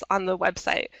documents on the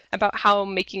website about how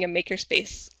making a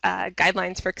makerspace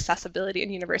guidelines for accessibility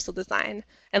and universal design.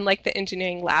 And like the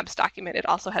engineering labs document, it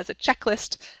also has a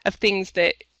checklist of things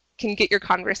that can get your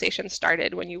conversation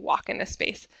started when you walk in a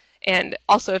space. And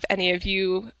also if any of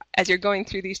you, as you're going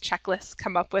through these checklists,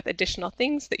 come up with additional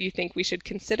things that you think we should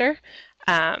consider,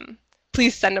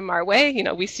 please send them our way. You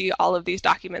know, we see all of these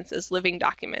documents as living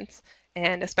documents.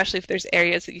 And especially if there's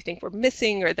areas that you think we're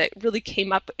missing or that really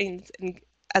came up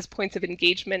as points of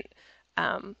engagement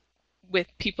with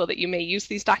people that you may use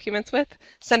these documents with,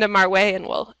 send them our way and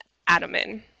we'll add them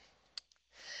in.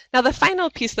 Now the final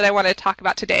piece that I want to talk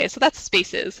about today, so that's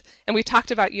spaces, and we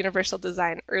talked about universal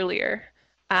design earlier.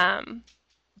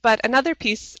 But another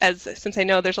piece, since I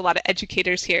know there's a lot of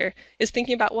educators here, is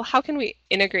thinking about, well, how can we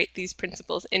integrate these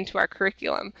principles into our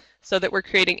curriculum so that we're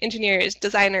creating engineers,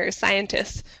 designers,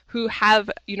 scientists who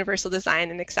have universal design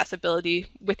and accessibility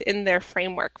within their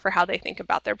framework for how they think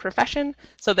about their profession,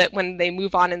 so that when they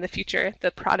move on in the future, the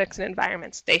products and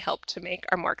environments they help to make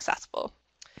are more accessible.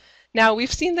 Now,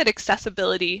 we've seen that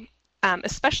accessibility,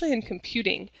 especially in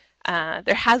computing,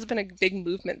 there has been a big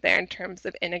movement there in terms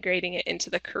of integrating it into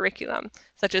the curriculum,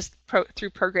 such as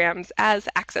through programs as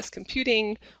Access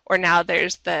Computing, or now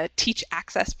there's the Teach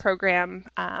Access program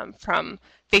from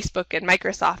Facebook and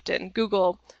Microsoft and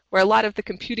Google, where a lot of the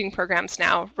computing programs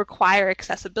now require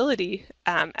accessibility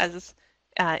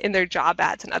in their job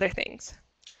ads and other things.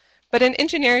 But in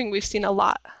engineering, we've seen a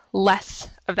lot less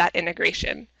of that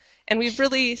integration. And we've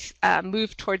really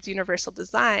moved towards universal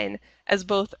design as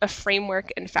both a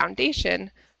framework and foundation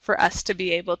for us to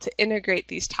be able to integrate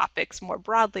these topics more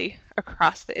broadly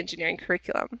across the engineering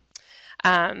curriculum.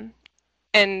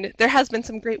 And there has been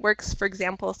some great works, for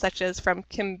example, such as from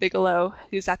Kim Bigelow,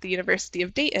 who's at the University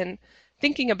of Dayton,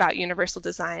 thinking about universal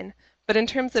design. But in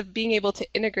terms of being able to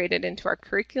integrate it into our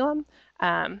curriculum,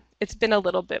 it's been a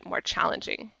little bit more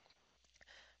challenging.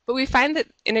 But we find that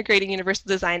integrating universal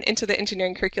design into the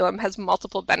engineering curriculum has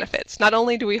multiple benefits. Not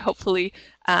only do we hopefully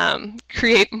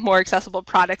create more accessible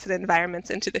products and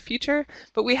environments into the future,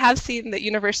 but we have seen that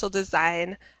universal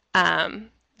design,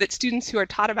 that students who are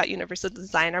taught about universal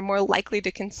design are more likely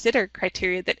to consider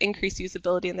criteria that increase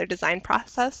usability in their design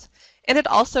process. And it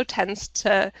also tends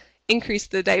to increase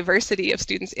the diversity of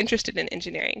students interested in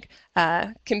engineering.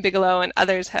 Kim Bigelow and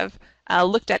others have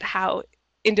looked at how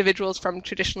individuals from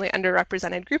traditionally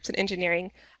underrepresented groups in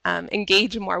engineering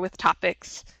engage more with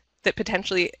topics that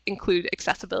potentially include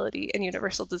accessibility and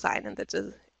universal design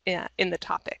in the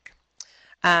topic.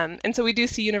 And so we do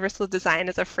see universal design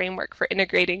as a framework for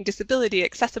integrating disability,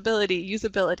 accessibility,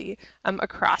 usability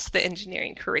across the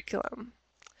engineering curriculum.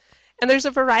 And there's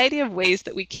a variety of ways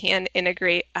that we can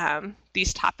integrate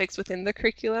these topics within the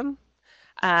curriculum.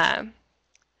 I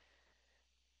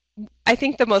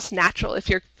think the most natural, if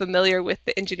you're familiar with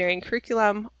the engineering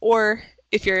curriculum, or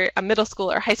if you're a middle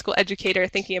school or high school educator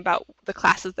thinking about the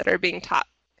classes that are being taught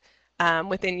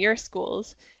within your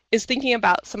schools, is thinking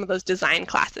about some of those design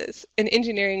classes. In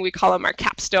engineering, we call them our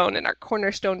capstone and our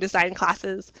cornerstone design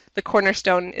classes. The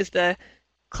cornerstone is the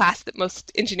class that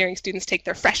most engineering students take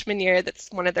their freshman year. That's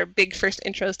one of their big first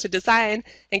intros to design.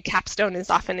 And capstone is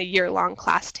often a year-long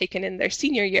class taken in their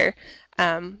senior year,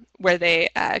 where they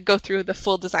go through the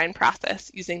full design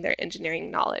process using their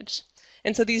engineering knowledge.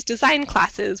 And so these design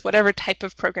classes, whatever type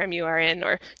of program you are in,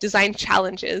 or design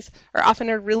challenges, are often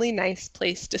a really nice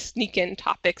place to sneak in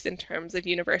topics in terms of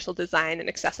universal design and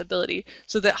accessibility,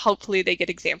 so that hopefully they get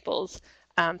examples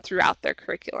throughout their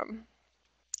curriculum.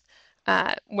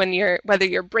 Whether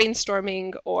you're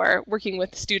brainstorming or working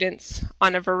with students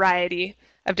on a variety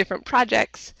of different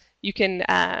projects, you can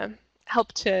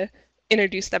help to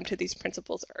introduce them to these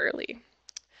principles early.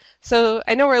 So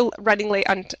I know we're running late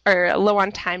on or low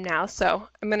on time now, so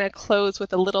I'm going to close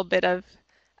with a little bit of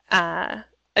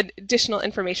additional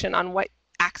information on what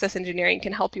Access Engineering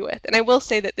can help you with. And I will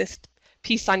say that this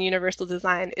piece on universal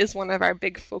design is one of our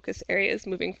big focus areas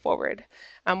moving forward.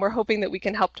 We're hoping that we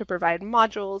can help to provide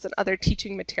modules and other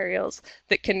teaching materials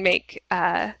that can make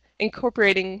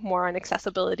incorporating more on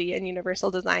accessibility and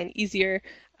universal design easier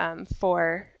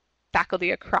for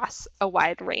faculty across a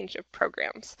wide range of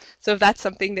programs. So if that's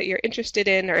something that you're interested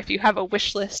in, or if you have a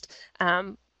wish list,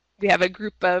 we have a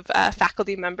group of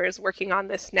faculty members working on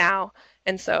this now,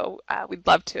 and so we'd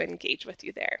love to engage with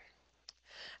you there.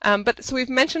 So we've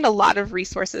mentioned a lot of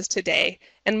resources today,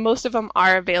 and most of them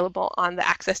are available on the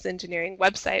Access Engineering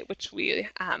website, which we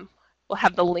will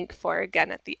have the link for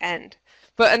again at the end.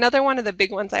 But another one of the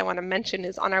big ones I want to mention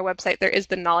is on our website there is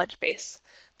the knowledge base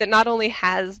that not only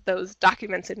has those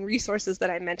documents and resources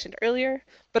that I mentioned earlier,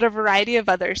 but a variety of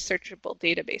other searchable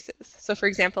databases. So for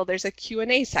example, there's a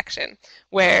Q&A section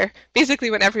where basically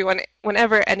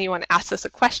whenever anyone asks us a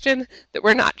question that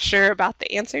we're not sure about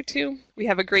the answer to, we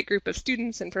have a great group of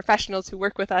students and professionals who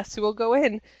work with us who will go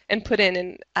in and put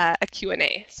in a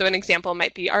Q&A. So an example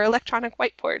might be, are electronic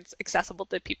whiteboards accessible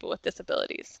to people with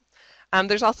disabilities?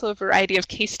 There's also a variety of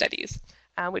case studies,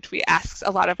 which we ask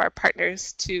a lot of our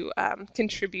partners to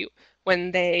contribute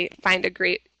when they find a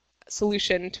great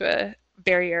solution to a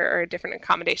barrier or a different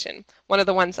accommodation. One of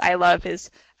the ones I love is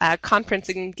conference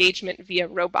engagement via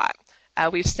robot.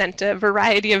 We've sent a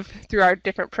variety through our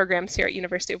different programs here at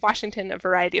University of Washington, a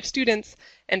variety of students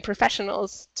and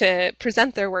professionals to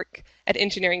present their work at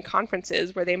engineering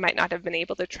conferences where they might not have been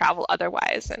able to travel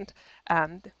otherwise.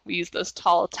 And we use those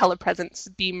tall telepresence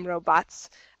beam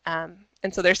robots.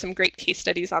 And so there's some great case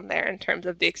studies on there in terms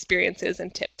of the experiences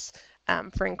and tips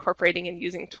for incorporating and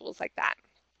using tools like that.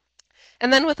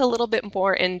 And then with a little bit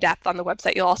more in depth on the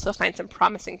website, you'll also find some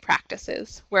promising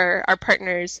practices where our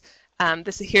partners,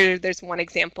 there's one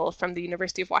example from the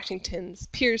University of Washington's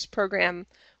Peers program,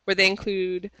 where they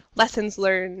include lessons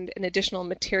learned and additional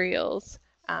materials.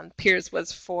 Peers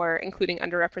was for including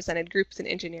underrepresented groups in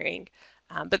engineering,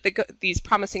 but these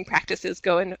promising practices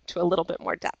go into a little bit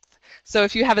more depth. So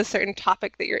if you have a certain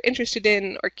topic that you're interested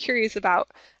in or curious about,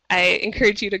 I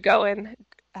encourage you to go and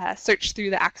search through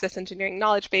the Access Engineering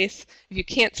knowledge base. If you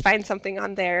can't find something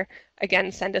on there,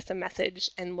 again, send us a message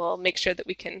and we'll make sure that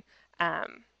we can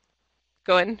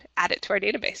go and add it to our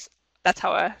database. That's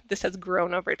how this has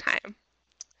grown over time.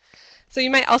 So you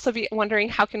might also be wondering,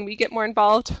 how can we get more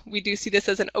involved? We do see this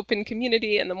as an open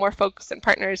community, and the more folks and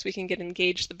partners we can get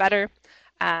engaged, the better.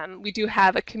 We do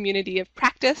have a community of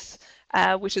practice,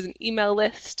 which is an email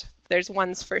list. There's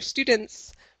ones for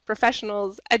students,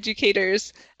 professionals,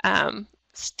 educators,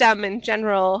 STEM in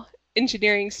general,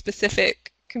 engineering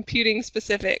specific, computing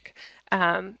specific.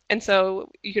 And so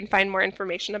you can find more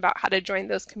information about how to join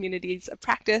those communities of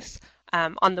practice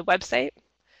on the website.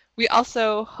 We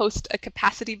also host a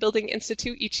Capacity Building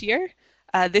Institute each year.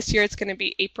 This year it's going to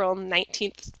be April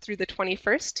 19th through the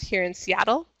 21st here in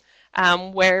Seattle,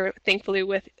 where thankfully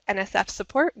with NSF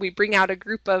support, we bring out a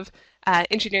group of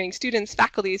engineering students,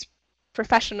 faculties,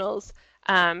 professionals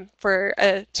for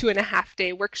a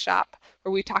 2.5-day workshop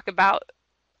where we talk about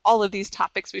all of these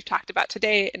topics we've talked about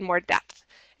today in more depth.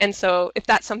 And so if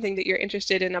that's something that you're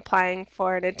interested in applying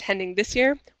for and attending this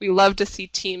year, we love to see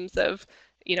teams of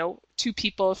 2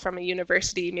 people from a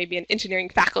university, maybe an engineering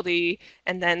faculty,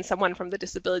 and then someone from the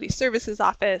Disability Services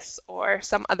Office or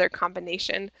some other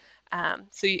combination.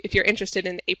 So if you're interested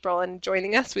in April and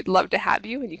joining us, we'd love to have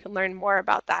you, and you can learn more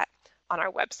about that on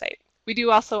our website. We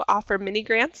do also offer mini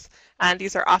grants.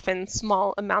 These are often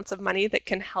small amounts of money that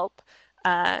can help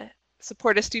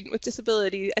support a student with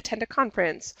disability attend a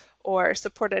conference or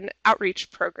support an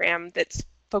outreach program that's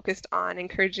focused on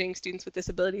encouraging students with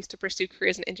disabilities to pursue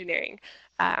careers in engineering.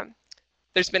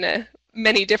 There's been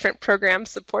many different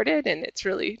programs supported, and it's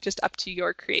really just up to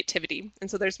your creativity. And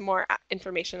so there's more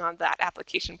information on that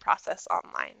application process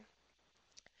online.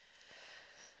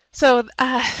 So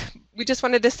we just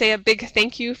wanted to say a big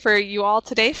thank you for you all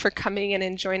today for coming in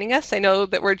and joining us. I know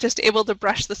that we're just able to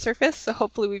brush the surface, so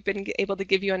hopefully we've been able to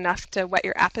give you enough to whet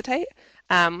your appetite.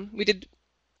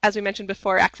 As we mentioned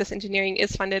before, Access Engineering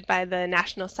is funded by the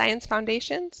National Science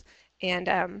Foundations, and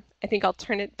I think I'll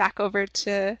turn it back over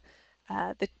to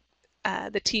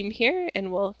the team here,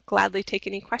 and we'll gladly take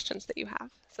any questions that you have.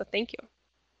 So thank you.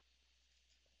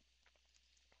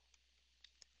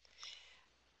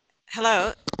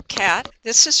 Hello, Kat.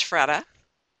 This is Freda.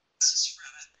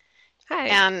 Hi.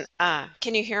 And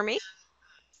can you hear me?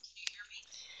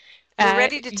 We're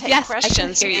ready to take yes,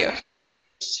 questions. I can hear you.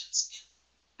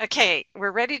 Okay,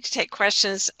 we're ready to take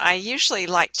questions. I usually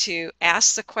like to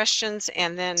ask the questions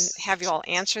and then have you all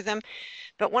answer them.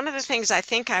 But one of the things I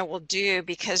think I will do,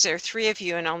 because there are 3 of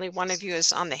you and only one of you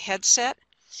is on the headset,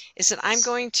 is that I'm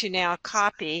going to now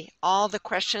copy all the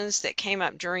questions that came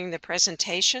up during the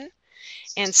presentation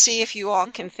and see if you all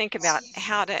can think about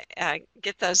how to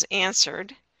get those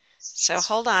answered. So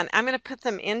hold on. I'm going to put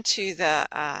them into the,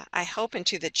 I hope,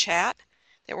 into the chat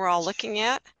that we're all looking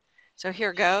at. So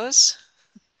here goes.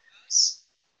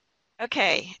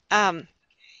 Okay.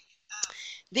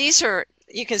 These are,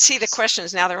 you can see the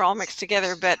questions now, they're all mixed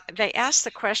together, but they ask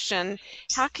the question,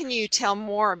 how can you tell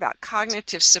more about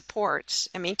cognitive supports?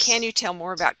 I mean, can you tell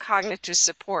more about cognitive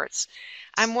supports?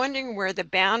 I'm wondering where the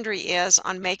boundary is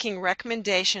on making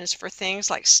recommendations for things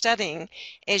like studying,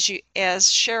 as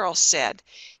Cheryl said.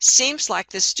 Seems like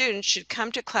the students should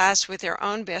come to class with their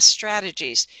own best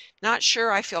strategies. Not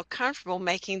sure I feel comfortable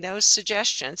making those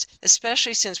suggestions,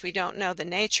 especially since we don't know the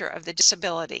nature of the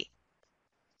disability.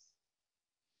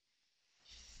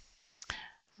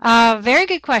 Very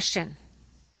good question.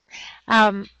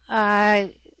 The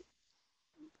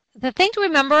thing to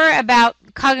remember about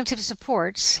cognitive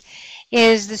supports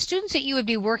is the students that you would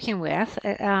be working with,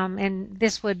 and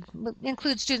this would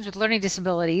include students with learning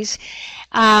disabilities,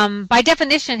 by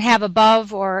definition have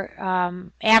above or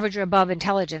average or above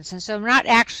intelligence. And so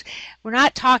we're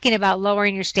not talking about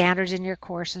lowering your standards in your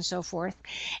course and so forth.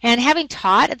 And having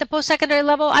taught at the post-secondary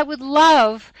level, I would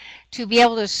love to be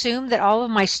able to assume that all of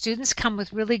my students come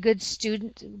with really good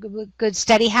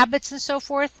study habits and so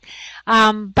forth,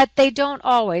 but they don't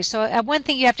always. So one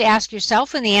thing you have to ask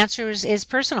yourself, and the answer is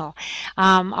personal.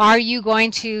 Are you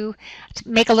going to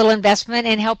make a little investment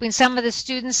in helping some of the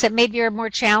students that maybe are more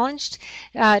challenged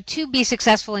to be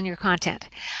successful in your content?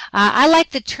 I like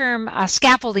the term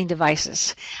scaffolding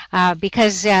devices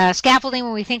because scaffolding,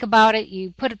 when we think about it,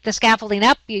 you put the scaffolding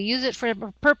up, you use it for a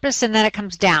purpose, and then it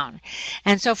comes down.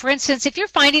 And so, for instance, if you're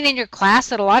finding in your class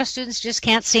that a lot of students just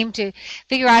can't seem to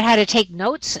figure out how to take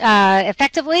notes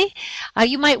effectively,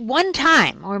 you might one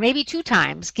time or maybe 2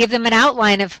 times give them an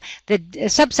outline of the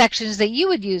subsections that you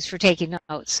would use for taking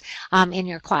notes in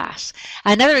your class.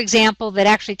 Another example that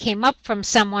actually came up from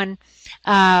someone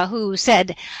who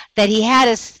said that he had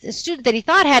a student that he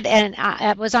thought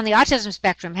was on the autism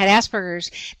spectrum, had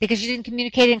Asperger's, because she didn't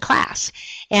communicate in class,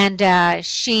 and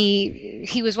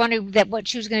he was wondering that what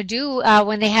she was going to do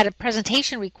when they had a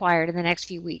presentation required in the next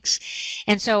few weeks.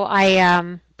 And so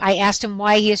I asked him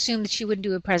why he assumed that she wouldn't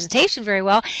do a presentation very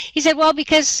well. He said, well,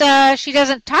 because she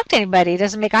doesn't talk to anybody,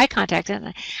 doesn't make eye contact.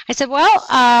 And I said,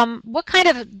 well, what kind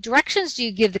of directions do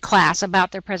you give the class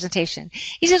about their presentation?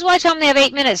 He says, well, I tell them they have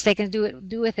 8 minutes. They can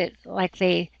do with it like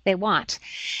they want.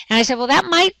 And I said, well, that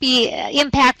might be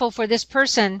impactful for this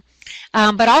person,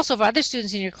 but also for other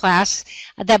students in your class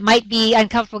that might be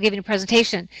uncomfortable giving a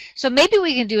presentation. So maybe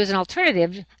we can do as an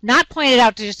alternative, not point it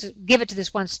out to just give it to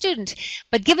this one student,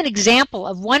 but give an example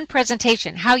of one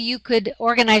presentation, how you could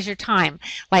organize your time,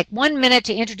 like 1 minute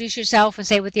to introduce yourself and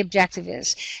say what the objective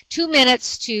is, 2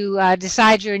 minutes to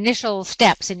decide your initial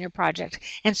steps in your project,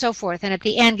 and so forth, and at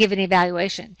the end give an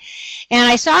evaluation. And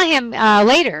I saw him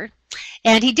later,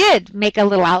 And he did make a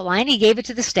little outline. He gave it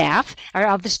to the staff, or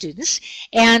of the students,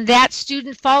 and that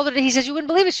student followed it. He says, "You wouldn't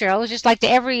believe it, Cheryl. It was just like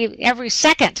every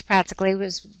second practically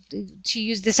was she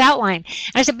used this outline."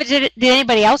 And I said, "But did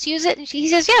anybody else use it?" And he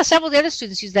says, "Yeah, several of the other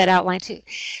students used that outline too."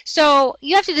 So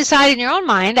you have to decide in your own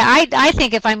mind. I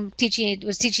think if I'm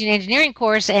was teaching an engineering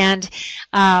course and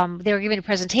they were giving a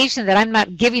presentation, that I'm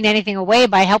not giving anything away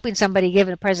by helping somebody give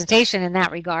a presentation in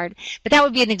that regard. But that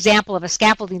would be an example of a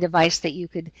scaffolding device that you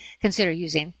could consider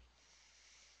using.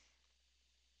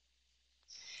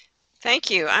 Thank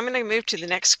you. I'm going to move to the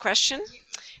next question.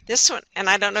 This one, and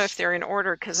I don't know if they're in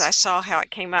order because I saw how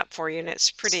it came up for you and it's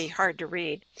pretty hard to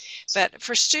read. But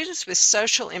for students with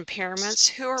social impairments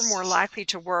who are more likely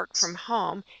to work from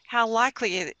home, how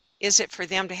likely is it for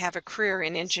them to have a career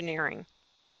in engineering?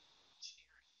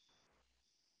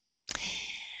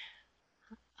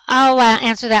 I'll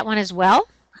answer that one as well.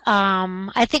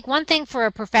 I think one thing for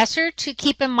a professor to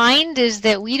keep in mind is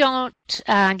that we don't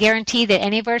guarantee that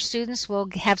any of our students will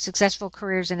have successful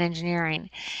careers in engineering.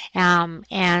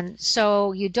 And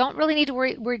so you don't really need to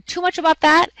worry too much about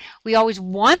that. We always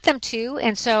want them to,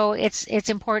 and so it's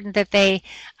important that they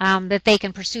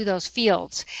can pursue those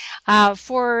fields.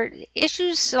 For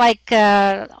issues like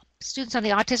students on the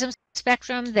autism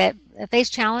spectrum that face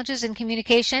challenges in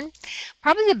communication,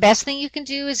 probably the best thing you can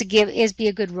do is be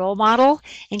a good role model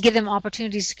and give them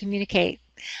opportunities to communicate.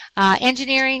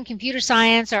 Engineering, computer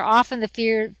science are often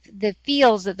the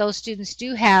fields that those students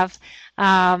do have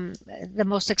the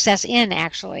most success in,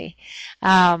 actually.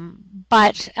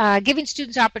 But giving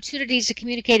students opportunities to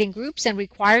communicate in groups and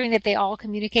requiring that they all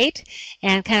communicate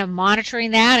and kind of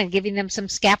monitoring that and giving them some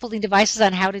scaffolding devices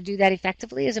on how to do that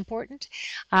effectively is important.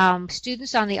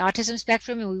 Students on the autism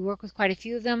spectrum, and we work with quite a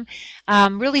few of them,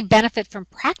 really benefit from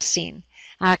practicing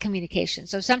communication.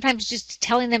 So sometimes just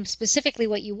telling them specifically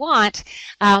what you want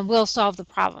will solve the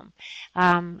problem.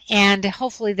 And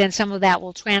hopefully then some of that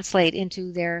will translate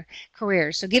into their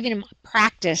careers. So giving them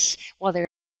practice while they're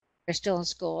still in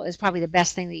school is probably the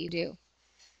best thing that you do.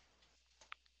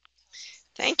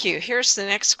 Thank you. Here's the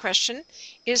next question.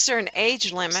 Is there an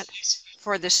age limit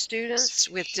for the students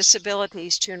with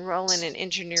disabilities to enroll in an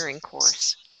engineering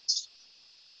course?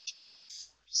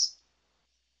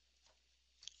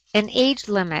 An age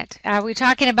limit. Are we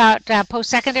talking about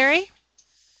post-secondary?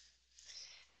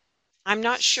 I'm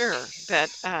not sure,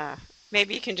 but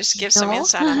maybe you can just give some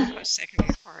insight on the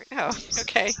post-secondary part. Oh,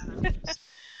 okay.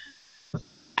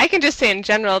 I can just say in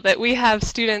general that we have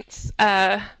students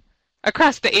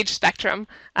across the age spectrum.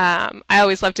 I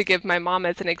always love to give my mom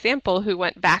as an example, who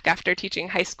went back after teaching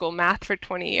high school math for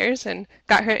 20 years and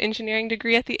got her engineering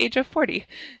degree at the age of 40.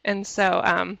 And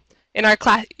so in our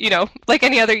class, like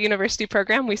any other university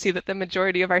program, we see that the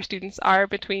majority of our students are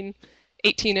between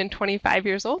 18 and 25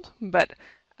 years old. But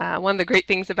one of the great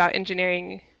things about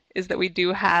engineering is that we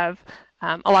do have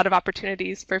a lot of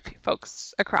opportunities for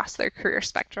folks across their career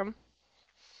spectrum.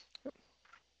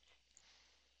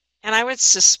 And I would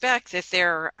suspect that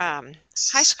there are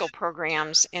high school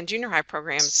programs and junior high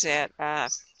programs that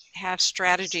have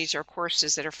strategies or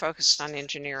courses that are focused on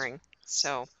engineering.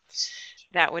 So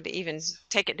that would even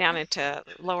take it down into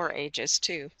lower ages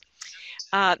too.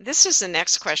 This is the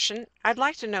next question. I'd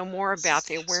like to know more about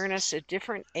the awareness of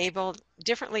differently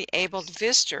abled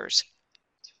visitors.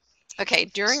 Okay,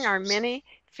 during our mini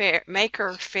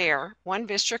maker fair, one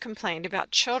visitor complained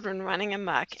about children running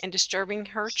amok and disturbing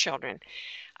her children.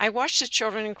 I watched the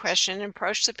children in question and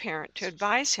approached the parent to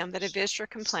advise him that a visitor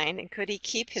complained and could he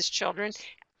keep his children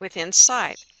within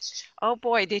sight. Oh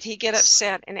boy, did he get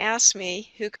upset and ask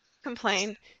me who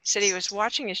complained, said he was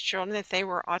watching his children, that they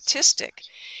were autistic.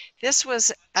 This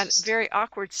was a very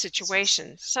awkward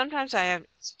situation. Sometimes I have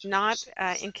not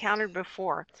encountered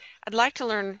before. I'd like to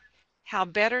learn how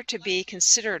better to be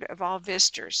considerate of all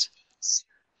visitors.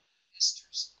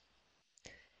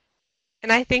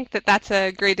 And I think that that's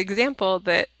a great example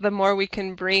that the more we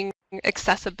can bring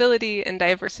accessibility and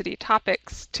diversity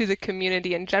topics to the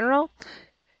community in general,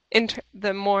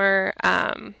 the more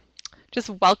just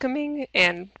welcoming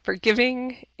and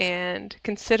forgiving and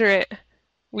considerate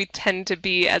we tend to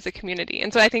be as a community.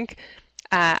 And so I think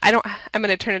I'm going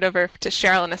to turn it over to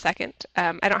Cheryl in a second.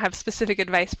 I don't have specific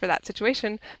advice for that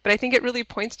situation, but I think it really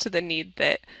points to the need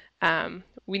that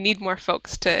we need more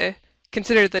folks to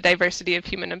consider the diversity of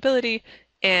human ability,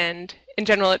 and in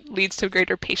general it leads to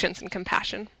greater patience and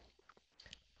compassion.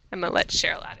 I'm going to let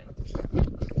Cheryl add in.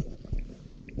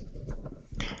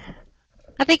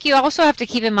 I think you also have to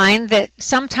keep in mind that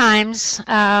sometimes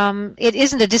it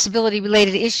isn't a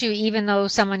disability-related issue, even though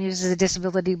someone uses a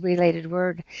disability-related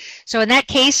word. So in that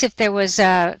case, if there was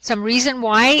some reason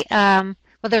why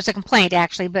well, there's a complaint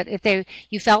actually, but if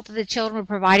you felt that the children were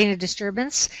providing a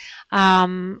disturbance,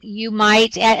 you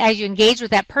might, as you engage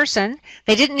with that person,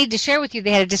 they didn't need to share with you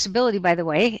they had a disability, by the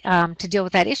way, to deal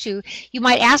with that issue. You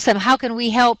might ask them, how can we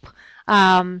help,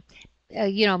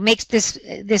 make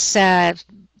this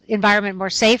environment more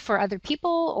safe for other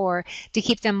people, or to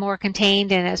keep them more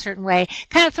contained in a certain way,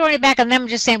 kind of throwing it back on them,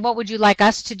 just saying, what would you like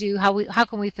us to do? How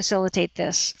can we facilitate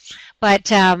this?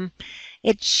 But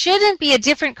it shouldn't be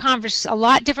a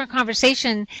lot different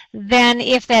conversation than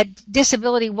if that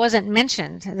disability wasn't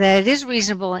mentioned, that it is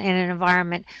reasonable in an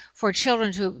environment for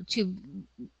children to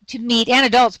meet, and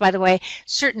adults, by the way,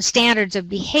 certain standards of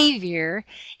behavior,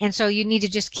 and so you need to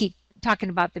just keep talking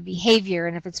about the behavior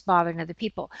and if it's bothering other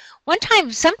people.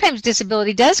 Sometimes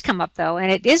disability does come up, though,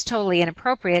 and it is totally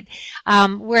inappropriate,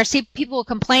 where people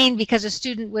complain because a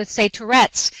student with, say,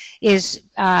 Tourette's is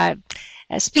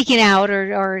speaking out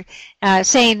or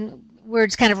saying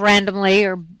words kind of randomly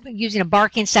or using a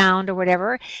barking sound or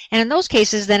whatever. And in those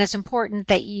cases, then it's important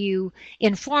that you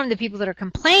inform the people that are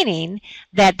complaining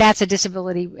that that's a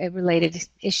disability-related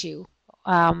issue.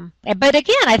 But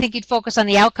again, I think you'd focus on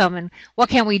the outcome and what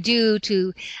can we do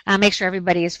to make sure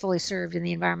everybody is fully served in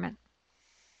the environment.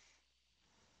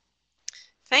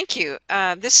 Thank you.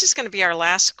 This is going to be our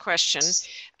last question.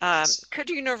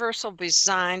 Could universal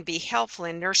design be helpful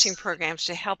in nursing programs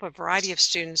to help a variety of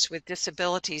students with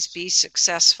disabilities be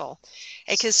successful?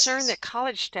 A concern that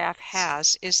college staff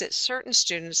has is that certain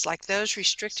students, like those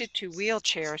restricted to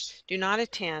wheelchairs, do not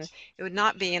attend. It would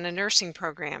not be in a nursing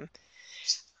program.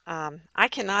 I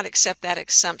cannot accept that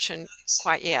assumption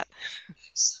quite yet.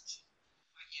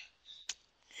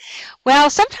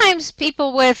 Well, sometimes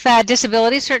people with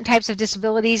disabilities, certain types of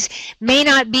disabilities, may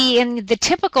not be in the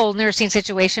typical nursing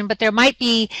situation, but there might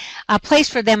be a place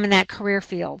for them in that career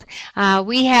field.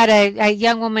 We had a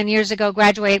young woman years ago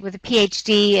graduate with a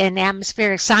PhD in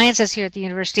atmospheric sciences here at the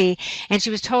university, and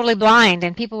she was totally blind,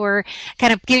 and people were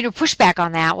kind of giving her pushback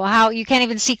on that. Well, how you can't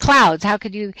even see clouds. How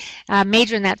could you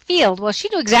major in that field? Well, she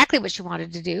knew exactly what she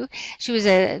wanted to do. She was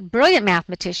a brilliant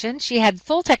mathematician. She had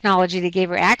full technology that gave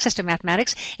her access to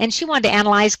mathematics, and she wanted to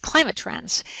analyze climate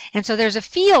trends. And so there's a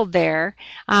field there.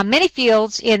 Many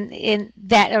fields in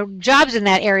that, or jobs in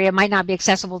that area might not be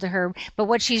accessible to her, but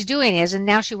what she's doing is, and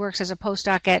now she works as a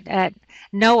postdoc at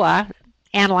NOAA,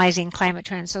 analyzing climate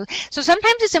trends. So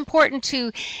sometimes it's important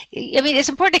it's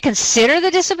important to consider the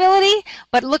disability,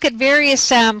 but look at various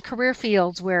career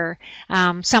fields where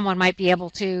someone might be able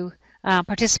to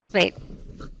participate.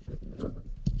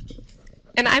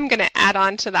 And I'm going to add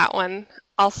on to that one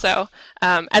also,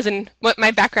 what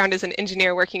my background is an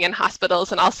engineer working in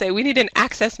hospitals, and I'll say we need an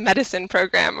access medicine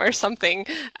program or something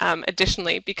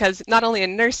additionally, because not only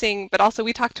in nursing, but also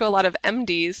we talk to a lot of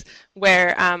MDs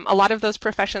where a lot of those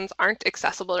professions aren't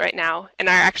accessible right now and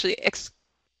are actually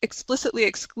explicitly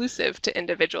exclusive to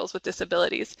individuals with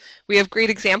disabilities. We have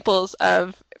great examples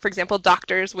of, for example,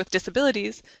 doctors with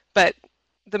disabilities, but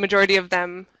the majority of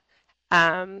them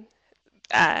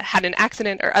had an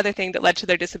accident or other thing that led to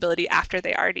their disability after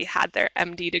they already had their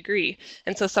MD degree.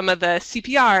 And so some of the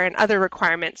CPR and other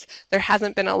requirements, there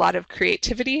hasn't been a lot of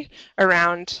creativity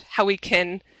around how we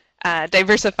can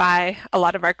diversify a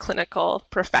lot of our clinical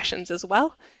professions as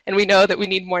well. And we know that we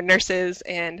need more nurses,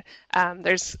 and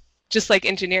there's, just like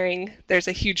engineering, there's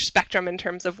a huge spectrum in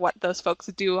terms of what those folks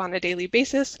do on a daily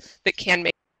basis that can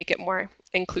make it more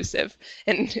inclusive.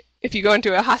 And if you go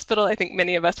into a hospital, I think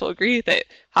many of us will agree that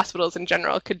hospitals in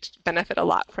general could benefit a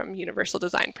lot from universal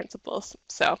design principles.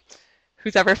 So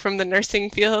who's ever from the nursing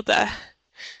field,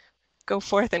 go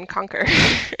forth and conquer.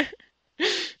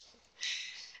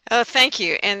 Oh, thank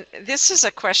you. And this is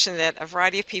a question that a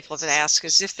variety of people have asked,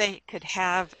 is if they could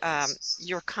have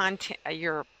your content,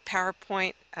 your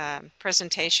PowerPoint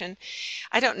presentation.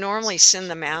 I don't normally send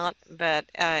them out, but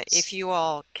if you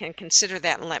all can consider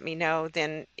that and let me know,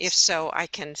 then if so, I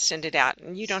can send it out.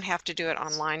 And you don't have to do it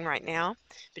online right now,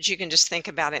 but you can just think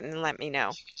about it and let me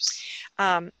know.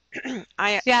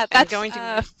 Yeah, that's going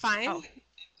to fine. Oh,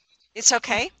 it's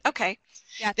okay? Okay.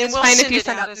 Yeah, then we'll fine if you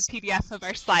send out the PDF of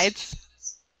our slides.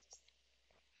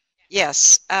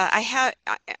 Yes, I have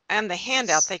on the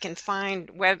handout. They can find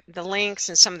the links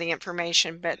and some of the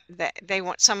information, but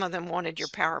some of them wanted your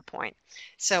PowerPoint,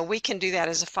 so we can do that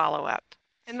as a follow-up.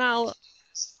 And I'll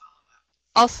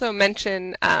also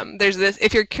mention there's this.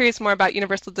 If you're curious more about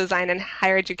universal design in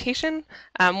higher education,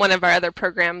 one of our other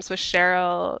programs with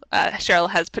Cheryl. Cheryl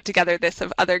has put together this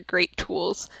of other great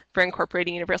tools for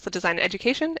incorporating universal design in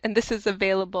education, and this is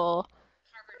available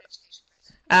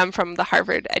from the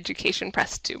Harvard Education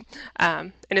Press too,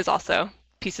 and is also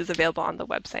pieces available on the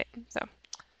website. So,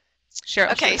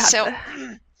 Cheryl. Okay, so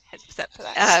headset for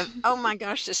that. Oh my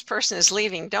gosh, this person is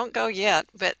leaving. Don't go yet.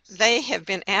 But they have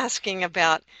been asking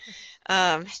about,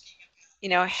 um,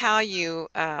 how you,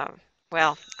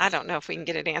 well, I don't know if we can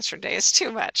get it answered today. It's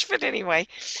too much. But anyway,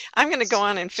 I'm going to go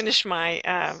on and finish my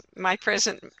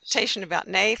presentation about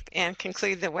NAEP and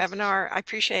conclude the webinar. I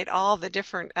appreciate all the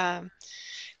different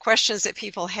questions that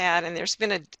people had, and there's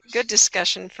been a good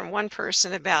discussion from one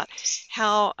person about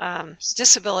how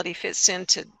disability fits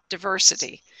into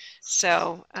diversity.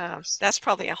 So that's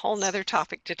probably a whole nother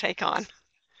topic to take on.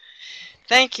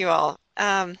 Thank you all.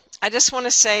 I just want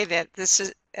to say that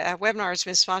this webinar has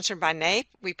been sponsored by NAEP.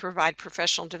 We provide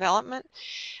professional development,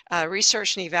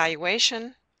 research and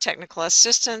evaluation, technical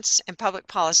assistance, and public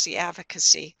policy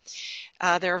advocacy.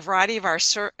 There are a variety of our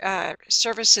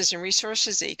services and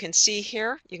resources that you can see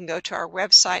here. You can go to our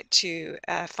website to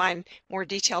find more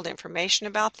detailed information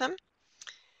about them.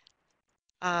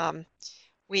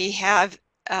 We have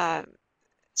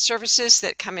services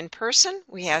that come in person.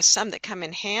 We have some that come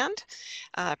in hand,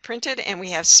 printed, and we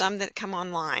have some that come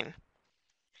online.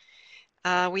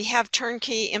 We have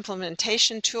turnkey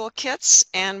implementation toolkits,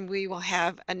 and we will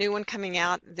have a new one coming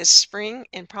out this spring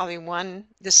and probably one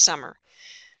this summer.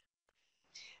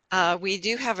 We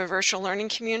do have a virtual learning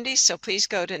community, so please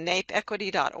go to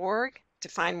napequity.org to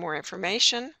find more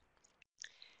information.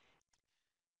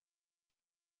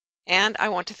 And I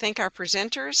want to thank our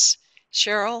presenters,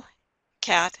 Cheryl,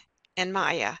 Kat, and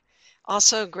Maya.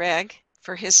 Also Greg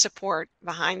for his support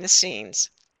behind the scenes.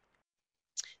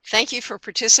 Thank you for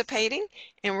participating,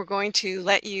 and we're going to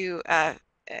let you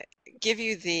give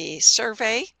you the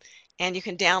survey, and you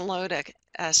can download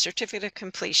a certificate of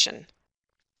completion.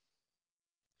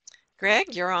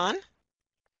 Greg, you're on.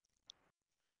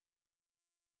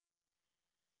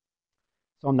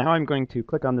 So now I'm going to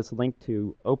click on this link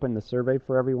to open the survey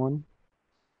for everyone.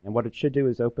 And what it should do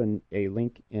is open a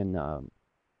link in a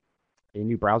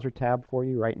new browser tab for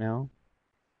you right now.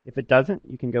 If it doesn't,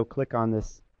 you can go click on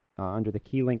this under the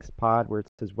Key Links pod where it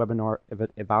says Webinar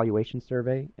Evaluation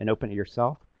Survey and open it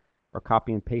yourself, or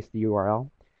copy and paste the URL.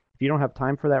 If you don't have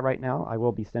time for that right now, I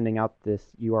will be sending out this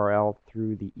URL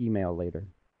through the email later.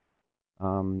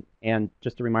 And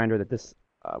just a reminder that this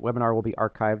webinar will be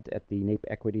archived at the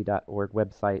napequity.org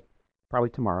website probably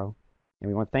tomorrow. And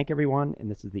we want to thank everyone, and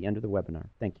this is the end of the webinar.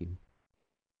 Thank you.